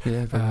Bridget's.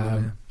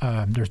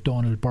 There's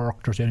Donald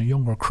Burke. There's a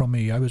younger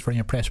Crummy. I was very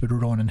impressed with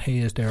Ronan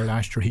Hayes there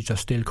last year. He's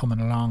just still coming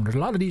along. There's a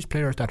lot of these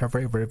players that are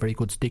very, very, very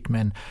good stick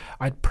men.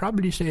 I'd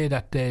probably say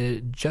that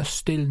they just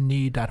still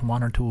need that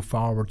one or two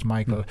forwards,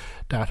 Michael,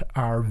 that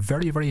are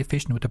very, very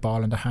efficient with the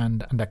ball in the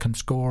hand and that can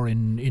score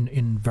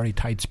in very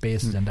tight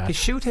spaces and that. Is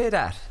Schutte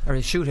that? Or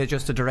is Schutte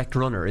just a direct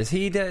runner? Is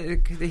he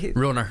the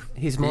runner?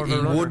 He's more of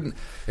a runner. Wouldn't,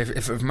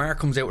 if Mark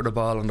comes out with the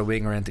ball on the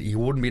wing or anything, he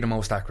wouldn't be the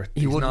most accurate.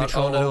 He wouldn't be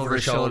throwing it over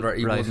his shoulder.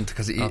 He wouldn't,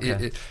 because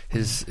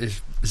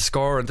his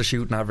score and the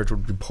shooting average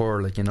would be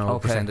poor,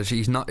 percentage.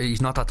 He's not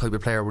that type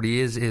of player. What he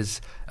is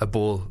a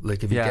bull.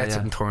 If he gets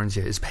it and turns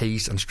you, his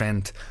pace and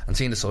strength, and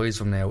seeing the size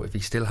of him now, if he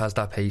still has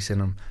that pace in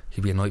him,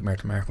 he'd be a nightmare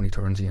to mark when he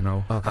turns you.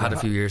 I had a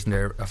few years in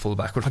there, a full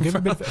back with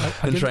him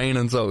in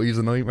training, so he's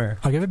a nightmare.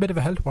 I'll give a bit of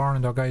a health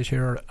warning though, guys,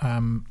 here.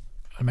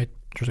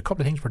 There's a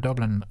couple of things for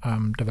Dublin. They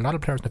have a lot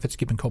of players in the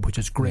Fitzgibbon Cup, which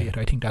is great.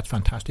 I think that's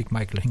fantastic,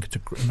 Michael. I think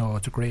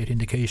it's a great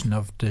indication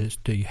of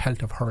the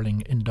health of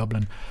hurling in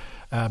Dublin.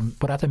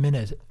 But at the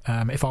minute,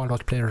 if all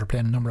those players are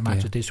playing a number of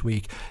matches this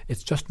week,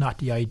 it's just not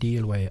the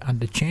ideal way. And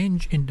the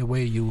change in the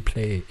way you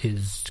play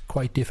is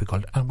quite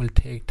difficult and will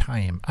take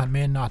time and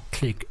may not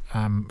click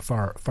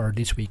for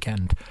this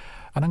weekend.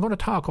 And I'm going to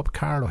talk up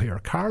Carlow here.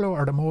 Carlow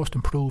are the most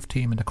improved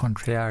team in the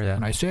country. They are, yeah.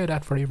 And I say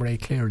that very, very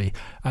clearly.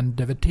 And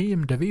they've a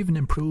team, they've even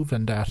improved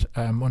in that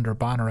under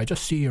Bonner. I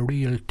just see a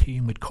real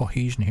team with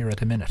cohesion here at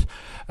the minute.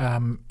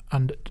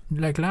 And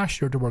like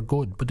last year they were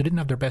good, but they didn't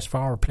have their best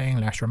forward playing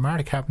last year.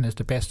 Mark Cavan is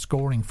the best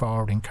scoring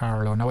forward in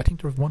Carlow. Now I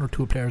think there's one or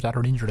two players that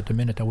are injured at the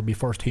minute that would be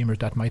first teamers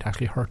that might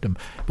actually hurt them.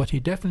 But he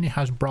definitely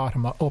has brought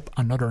him up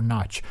another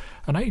notch.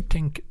 And I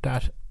think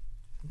that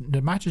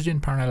the matches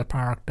in Parnell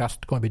Park, that's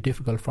going to be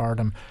difficult for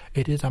them.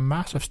 It is a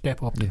massive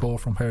step up to go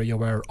from where you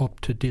were up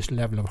to this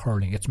level of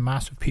hurling. It's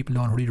massive. People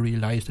don't really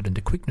realise it, and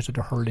the quickness of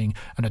the hurling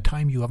and the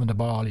time you have on the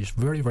ball is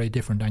very, very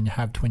different than you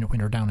have when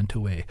you're down in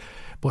 2A.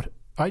 But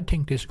I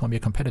think this is going to be a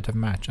competitive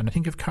match, and I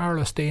think if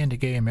Carlow stay in the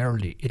game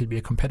early, it'll be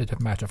a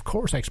competitive match. Of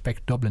course I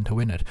expect Dublin to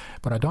win it,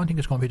 but I don't think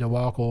it's going to be the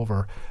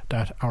walkover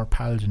that our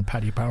pals in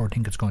Paddy Power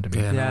think it's going to be.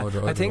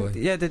 I think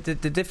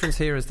the difference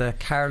here is that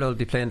Carlow will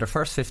be playing their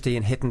first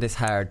 15 hitting this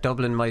hard.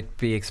 Dublin might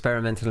be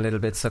experimenting a little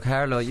bit, so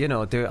Carlow,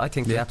 I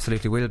think they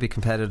absolutely will be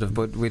competitive,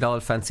 but we'd all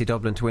fancy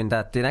Dublin to win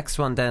that. The next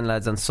one then,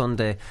 lads, on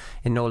Sunday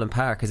in Nolan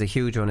Park is a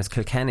huge one. It's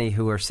Kilkenny,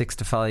 who are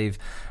 6-5,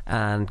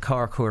 and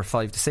Cork, who are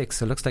 5-6,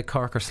 so it looks like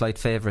Cork are slight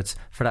favourites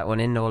for that one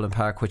in Nolan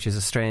Park, which is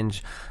a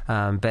strange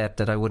bet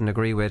that I wouldn't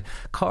agree with.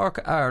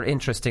 Cork are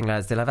interesting,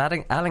 lads. They'll have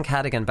Alan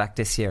Cadigan back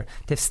this year.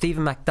 They have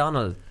Stephen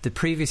MacDonald, the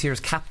previous year's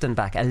captain,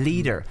 back, a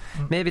leader.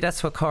 Maybe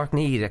that's what Cork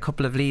need, a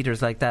couple of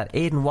leaders like that.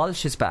 Aidan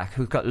Walsh is back,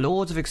 who's got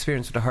loads of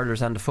experience with the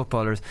hurlers and the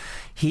footballers.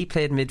 He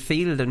played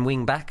midfield and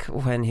wing back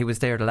when he was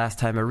there the last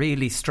time, a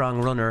really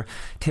strong runner.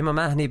 Tim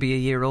O'Mahony, be a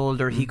year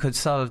older, he could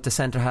solve the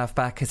centre half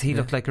back because he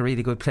looked like a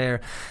really good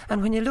player.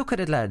 And when you look at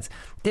it, lads,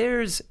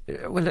 there's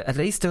at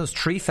least those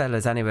three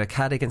fellas anyway,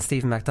 Cadigan,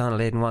 Stephen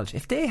MacDonald, Aidan Walsh,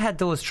 if they had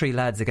those three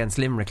lads against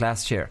Limerick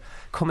last year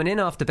coming in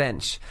off the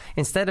bench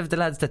instead of the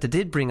lads that they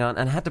did bring on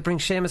and had to bring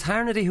Seamus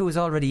Harnedy, who was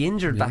already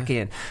injured, back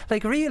in,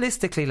 like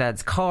realistically,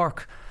 lads,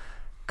 Cork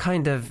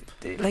kind of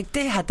like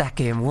they had that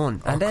game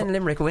won, and then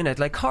Limerick win it.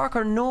 Like Cork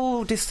are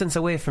no distance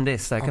away from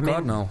this. Like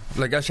God, no.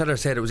 Like as Cheddar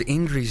said, it was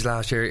injuries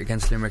last year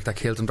against Limerick that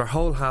killed them. Their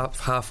whole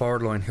half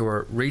forward line, who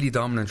were really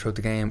dominant throughout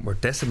the game, were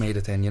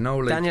decimated. Then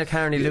like Daniel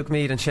Carney, Luke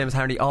Meade, and Seamus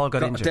Harney all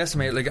got injured.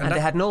 Decimated, like, and they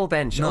had no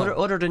bench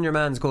other than your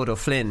man's good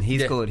O'Flynn.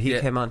 He's good. He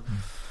came on.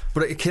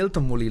 But it killed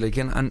them, Wooly. Like,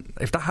 and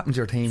if that happens to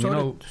your team,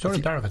 so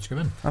did Darragh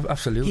Fitzgibbon.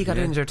 Absolutely, he got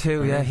injured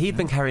too. Yeah, he'd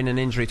been carrying an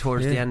injury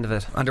towards the end of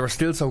it, and they were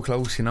still so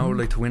close,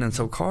 like to win. And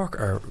so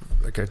Cork are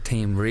like a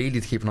team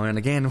really to keep an eye on.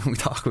 Again, when we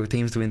talk about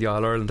teams to win the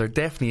All Ireland, they're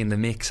definitely in the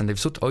mix, and I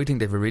think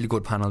they've a really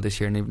good panel this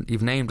year. And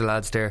you've named the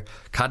lads there.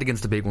 Cadigan's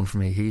the big one for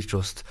me. He's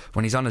just,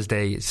 when he's on his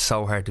day, it's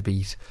so hard to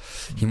beat.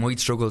 He might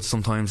struggle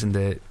sometimes in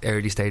the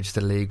early stages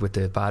of the league with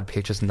the bad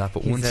pitches and that,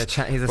 but once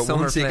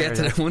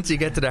you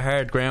get to the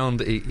hard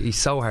ground, he's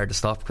so hard to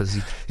stop because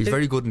he's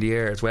very good in the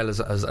air as well as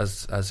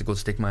a good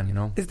stick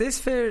man. Is this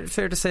fair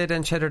to say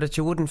then, Cheddar, that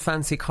you wouldn't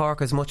fancy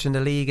Cork as much in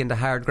the league in the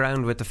hard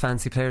ground with the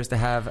fancy players they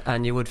have,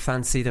 and you would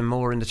fancy them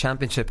more in the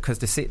championship because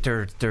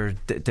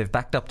they've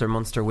backed up their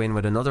Munster win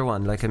with another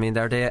one? Like, I mean,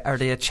 are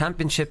they a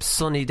championship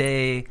sunny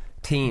day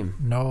team?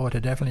 No, they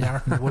definitely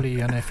aren't, Woody.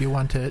 And if you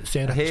want to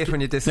say that, I hate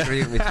when you disagree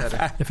with me,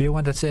 Cheddar. If you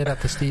want to say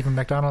that to Stephen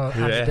McDonnell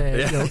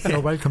today,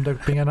 you're welcome to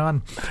bring it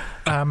on.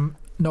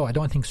 No, I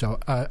don't think so.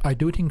 I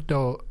do think,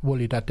 though,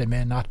 Wooly, that they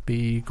may not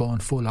be going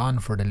full on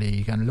for the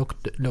league. And look,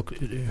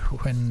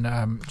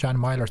 when John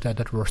Myler said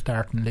that we're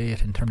starting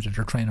late in terms of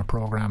their training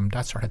program,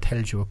 that sort of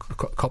tells you a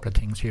couple of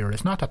things here.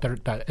 It's not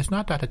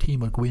that a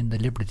team will win the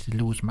liberty to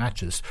lose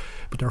matches,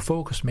 but their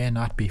focus may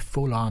not be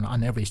full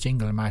on every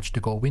single match to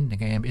go win the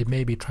game. It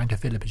may be trying to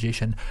fill a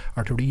position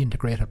or to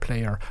reintegrate a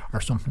player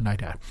or something like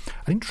that.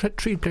 I think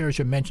three players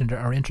you mentioned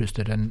are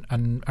interested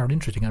and are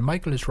interesting. And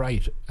Michael is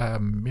right.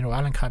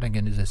 Alan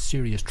Cadigan is a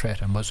serious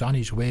threat and was on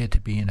his way to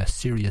being a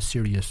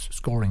serious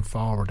scoring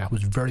forward that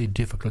was very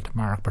difficult to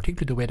mark,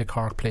 particularly the way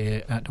Cork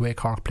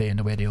play and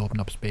the way they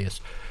open up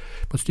space.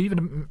 But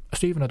Stephen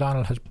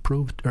O'Donnell has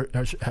proved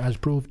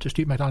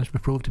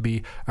to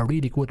be a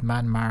really good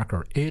man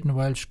marker. Aidan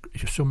Welsh,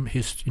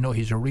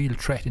 he's a real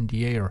threat in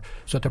the air.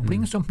 So to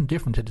bring something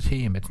different to the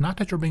team, it's not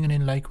that you're bringing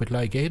in like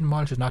Aidan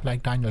Welsh is not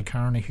like Daniel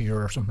Carney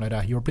here or something like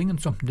that. You're bringing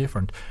something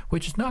different,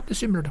 which is not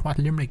dissimilar to what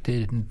Limerick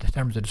did in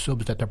terms of the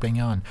subs that they're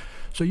bringing on.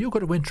 So you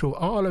could have went through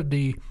all of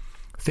the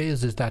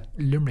phases that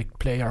Limerick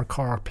play or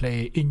Cork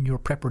play in your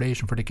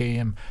preparation for the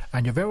game,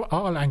 and you've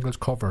all angles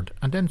covered,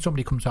 and then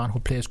somebody comes on who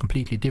plays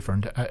completely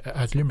different,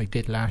 as Limerick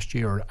did last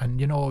year, and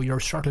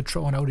you're sort of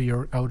thrown out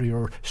of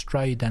your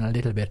stride then a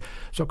little bit.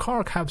 So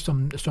Cork have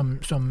some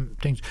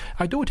things.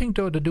 I do think,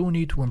 though, they do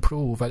need to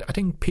improve. I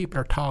think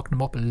people are talking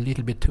them up a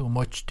little bit too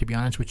much, to be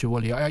honest with you,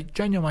 Wooly. I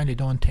genuinely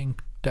don't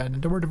think.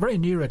 They were very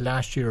near it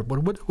last year,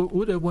 but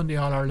would they have won the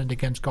All-Ireland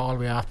against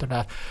Galway after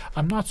that?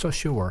 I'm not so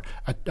sure.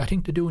 I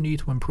think they do need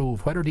to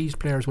improve. Whether these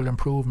players will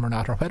improve them or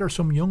not, or whether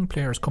some young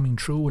players coming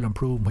through will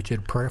improve, which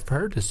I'd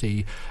prefer to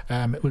see,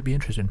 it will be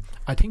interesting.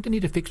 I think they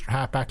need to fix their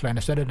half-back line. I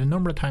said it a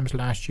number of times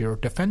last year.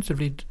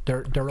 Defensively,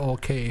 they're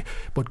okay,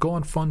 but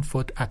going front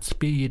foot at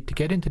speed to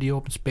get into the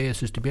open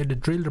spaces, to be able to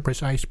drill the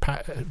precise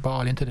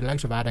ball into the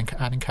legs of Adam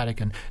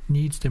Cadigan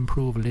needs to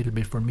improve a little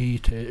bit for me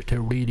to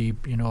really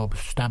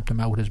stamp them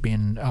out as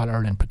being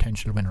All-Ireland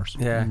potential winners.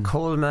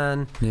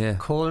 Coleman,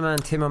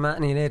 Tim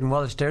O'Mahony and Aidan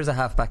Walsh. There's a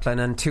half-back line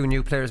and two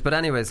new players. But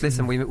anyways,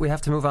 listen, we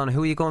have to move on.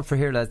 Who are you going for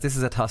here, lads? This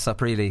is a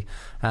toss-up, really.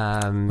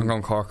 I'm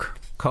going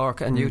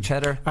Cork. And you,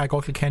 Cheddar? I go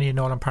Kilkenny and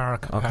Nolan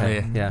Park. Okay,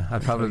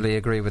 I'd probably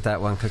agree with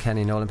that one.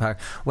 Kilkenny, Nolan Park.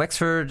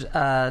 Wexford,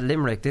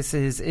 Limerick. This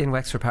is in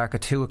Wexford Park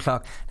at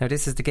 2:00. Now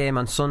this is the game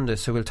on Sunday,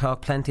 so we'll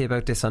talk plenty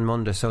about this on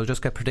Monday. So I'll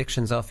just get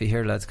predictions off you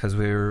here, lads, because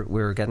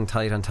we're getting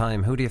tight on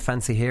time. Who do you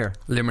fancy here?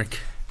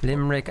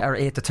 Limerick are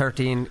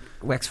 8-13.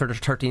 Wexford are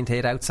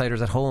 13-8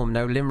 outsiders at home.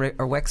 Now Limerick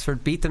or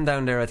Wexford beat them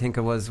down there. I think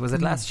it was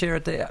it last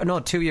year?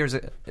 2 years.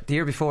 The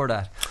year before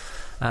that.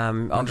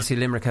 Obviously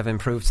Limerick have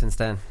improved since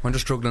then. I'm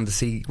just struggling to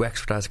see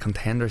Wexford as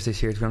contenders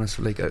this year, to be honest.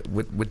 Like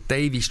with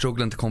Davey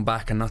struggling to come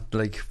back and not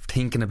like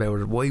thinking about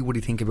it. Why would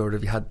he think about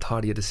it if he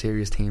thought he had a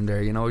serious team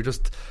there?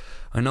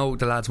 I know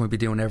the lads might be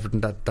doing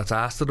everything that's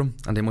asked of them,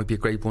 and they might be a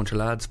great bunch of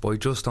lads, but I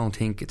just don't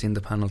think it's in the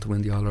panel to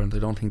win the All-Ireland. I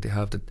don't think they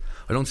have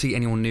I don't see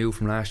anyone new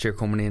from last year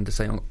coming in to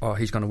say, oh,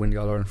 he's going to win the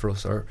All-Ireland for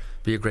us, or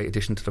be a great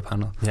addition to the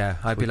panel. Yeah,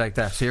 I'd be like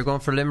that. So you're going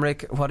for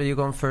Limerick. What are you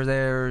going for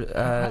there,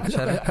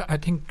 I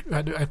think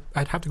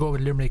I'd have to go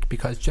with Limerick,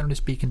 because generally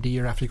speaking, the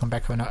year after you come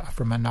back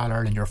from an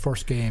All-Ireland, your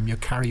first game, you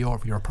carry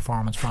over your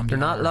performance from They're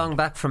not long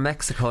back from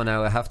Mexico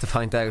now, I have to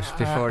point out,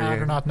 before you...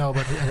 They're not, no,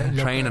 but...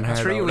 training hard.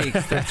 3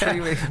 weeks. 3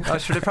 weeks. Oh,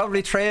 sure, they probably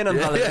only train on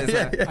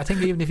holidays. I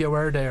think even if you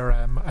were there,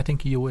 I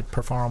think you would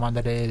perform on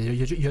the day.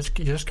 You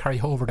just carry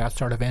over that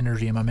sort of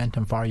energy and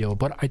momentum for you.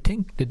 But I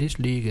think that this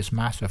league is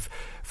massive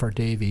for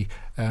Davy.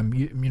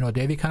 You know,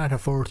 Davy cannot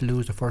afford to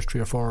lose the first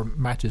 3 or 4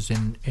 matches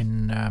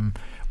in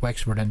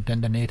Wexford, and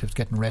then the natives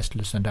getting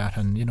restless and that,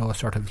 and you know,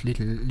 sort of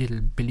little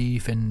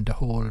belief in the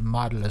whole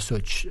model as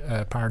such,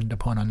 pardon the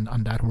pun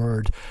on that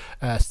word,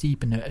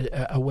 seeping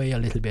away a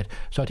little bit.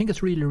 So I think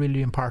it's really,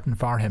 really important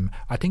for him.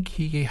 I think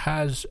he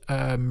has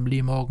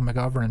Liam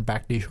McGovern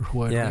back this year,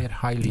 who I rate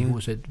highly,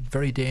 who's a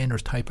very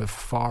dangerous type of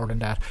forward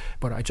and that.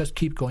 But I just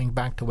keep going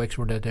back to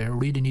Wexford that they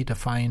really need to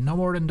find, no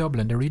more than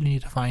Dublin, they really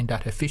need to find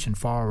that efficient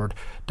forward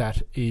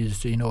that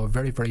is, you know, a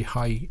very, very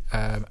high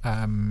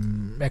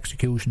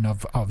execution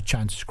of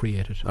chances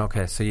created.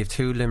 Okay, so you have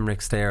 2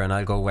 limericks there, and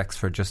I'll go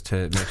Wexford just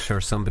to make sure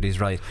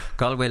somebody's right.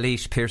 Galway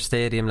Laois, Pearse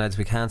Stadium, lads.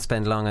 We can't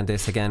spend long on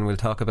this again. We'll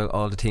talk about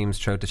all the teams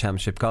throughout the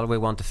championship. Galway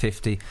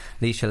 1-50,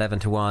 Laois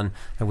 11-1,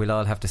 and we'll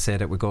all have to say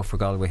that we go for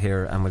Galway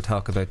here, and we'll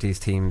talk about these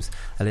teams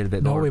a little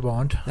bit more. No, we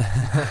won't.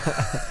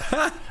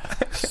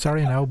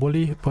 Sorry now,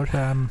 Bully, but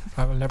I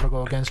will never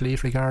go against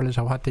Laois regardless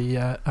of what the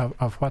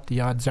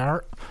odds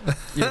are.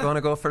 You're going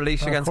to go for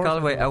Laois against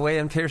Galway away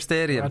in Pearse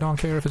Stadium? I don't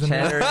care if it's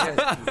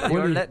in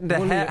You're letting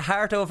the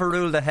heart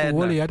overrule the head.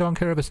 Wooly, I don't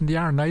care if it's in the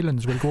Aran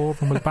Islands. We'll go over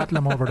and we'll battle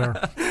them over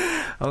there.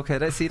 Okay,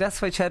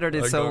 that's why Cheddar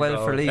did so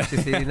well for Laois. You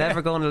see, he's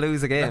never going to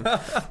lose a game.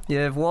 You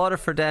have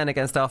Waterford then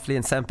against Offaly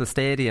in Semple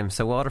Stadium.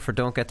 So Waterford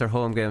don't get their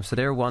home game, so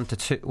they're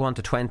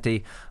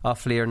 1-20.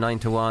 Offaly are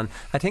 9-1.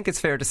 I think it's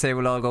fair to say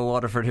we'll all go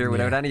Waterford here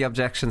without any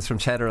objections from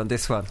Cheddar on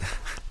this one.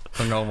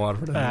 No,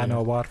 Waterford.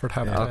 No, Waterford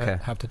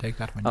have to take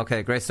that one.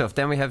 Okay, great stuff.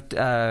 Then we have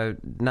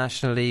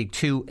National League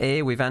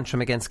 2A. We've Antrim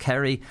against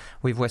Kerry,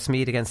 we've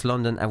Westmeath against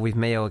London, and we've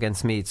Mayo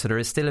against Meath. So there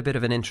is still a bit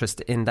of an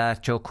interest in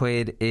that. Joe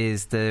Quaid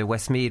is the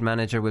Westmeath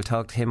manager. We'll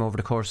talk to him over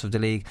the course of the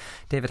league.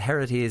 David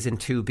Herity is in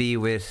 2B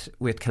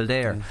with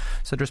Kildare.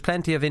 So there's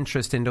plenty of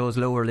interest in those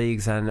lower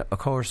leagues, and of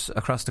course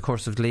across the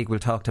course of the league we'll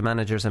talk to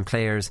managers and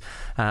players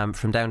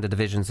from down the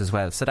divisions as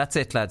well. So that's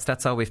it, lads.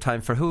 That's all we've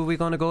time for. Who are we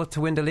going to go to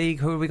win the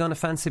league? Who are we going to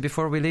fancy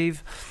before we leave?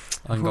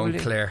 I'm going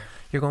Clare.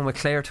 You're going with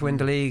Clare to win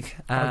the league.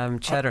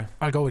 Cheddar.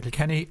 I'll go with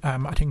Kilkenny.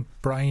 I think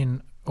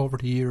Brian over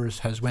the years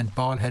has went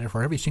ball-headed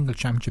for every single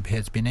championship he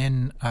has been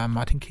in.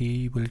 I think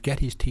he will get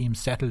his team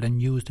settled and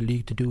use the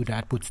league to do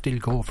that, but still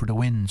go for the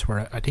wins,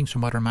 where I think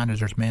some other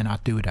managers may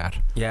not do that.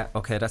 Yeah,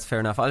 okay, that's fair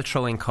enough. I'll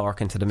throw in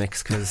Cork into the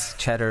mix because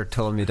Cheddar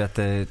told me that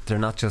they're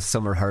not just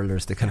summer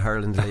hurlers, they can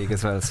hurl in the league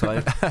as well,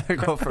 so I'll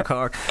go for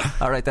Cork.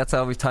 Alright, that's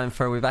all we've time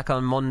for. We'll be back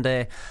on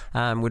Monday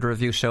with a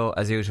review show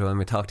as usual, and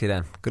we'll talk to you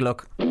then. Good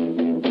luck.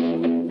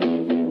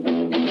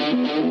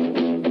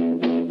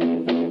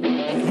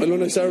 And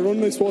when I started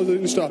running, I suppose I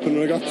didn't stop, and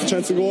when I got the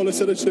chance to go, I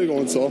said I should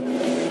go, so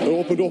I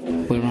opened up.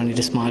 We're only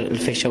the small little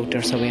fish out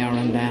there, so we are,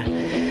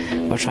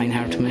 and we're trying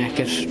hard to make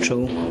it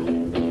through.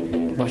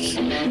 But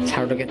it's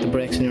hard to get the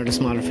breaks when you're the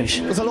smaller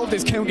fish. Because I love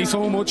this county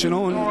so much, you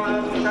know,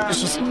 and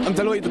it's just, I'm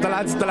delighted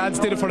that the lads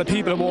did it for the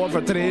people of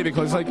Waterford today,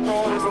 because like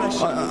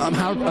I'm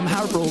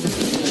heartbroken.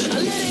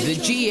 The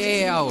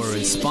GAA Hour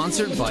is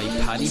sponsored by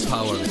Paddy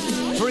Power.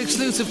 For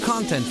exclusive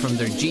content from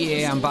their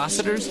GAA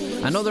ambassadors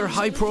and other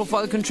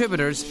high-profile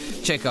contributors,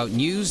 check out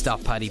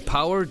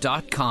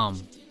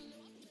news.paddypower.com.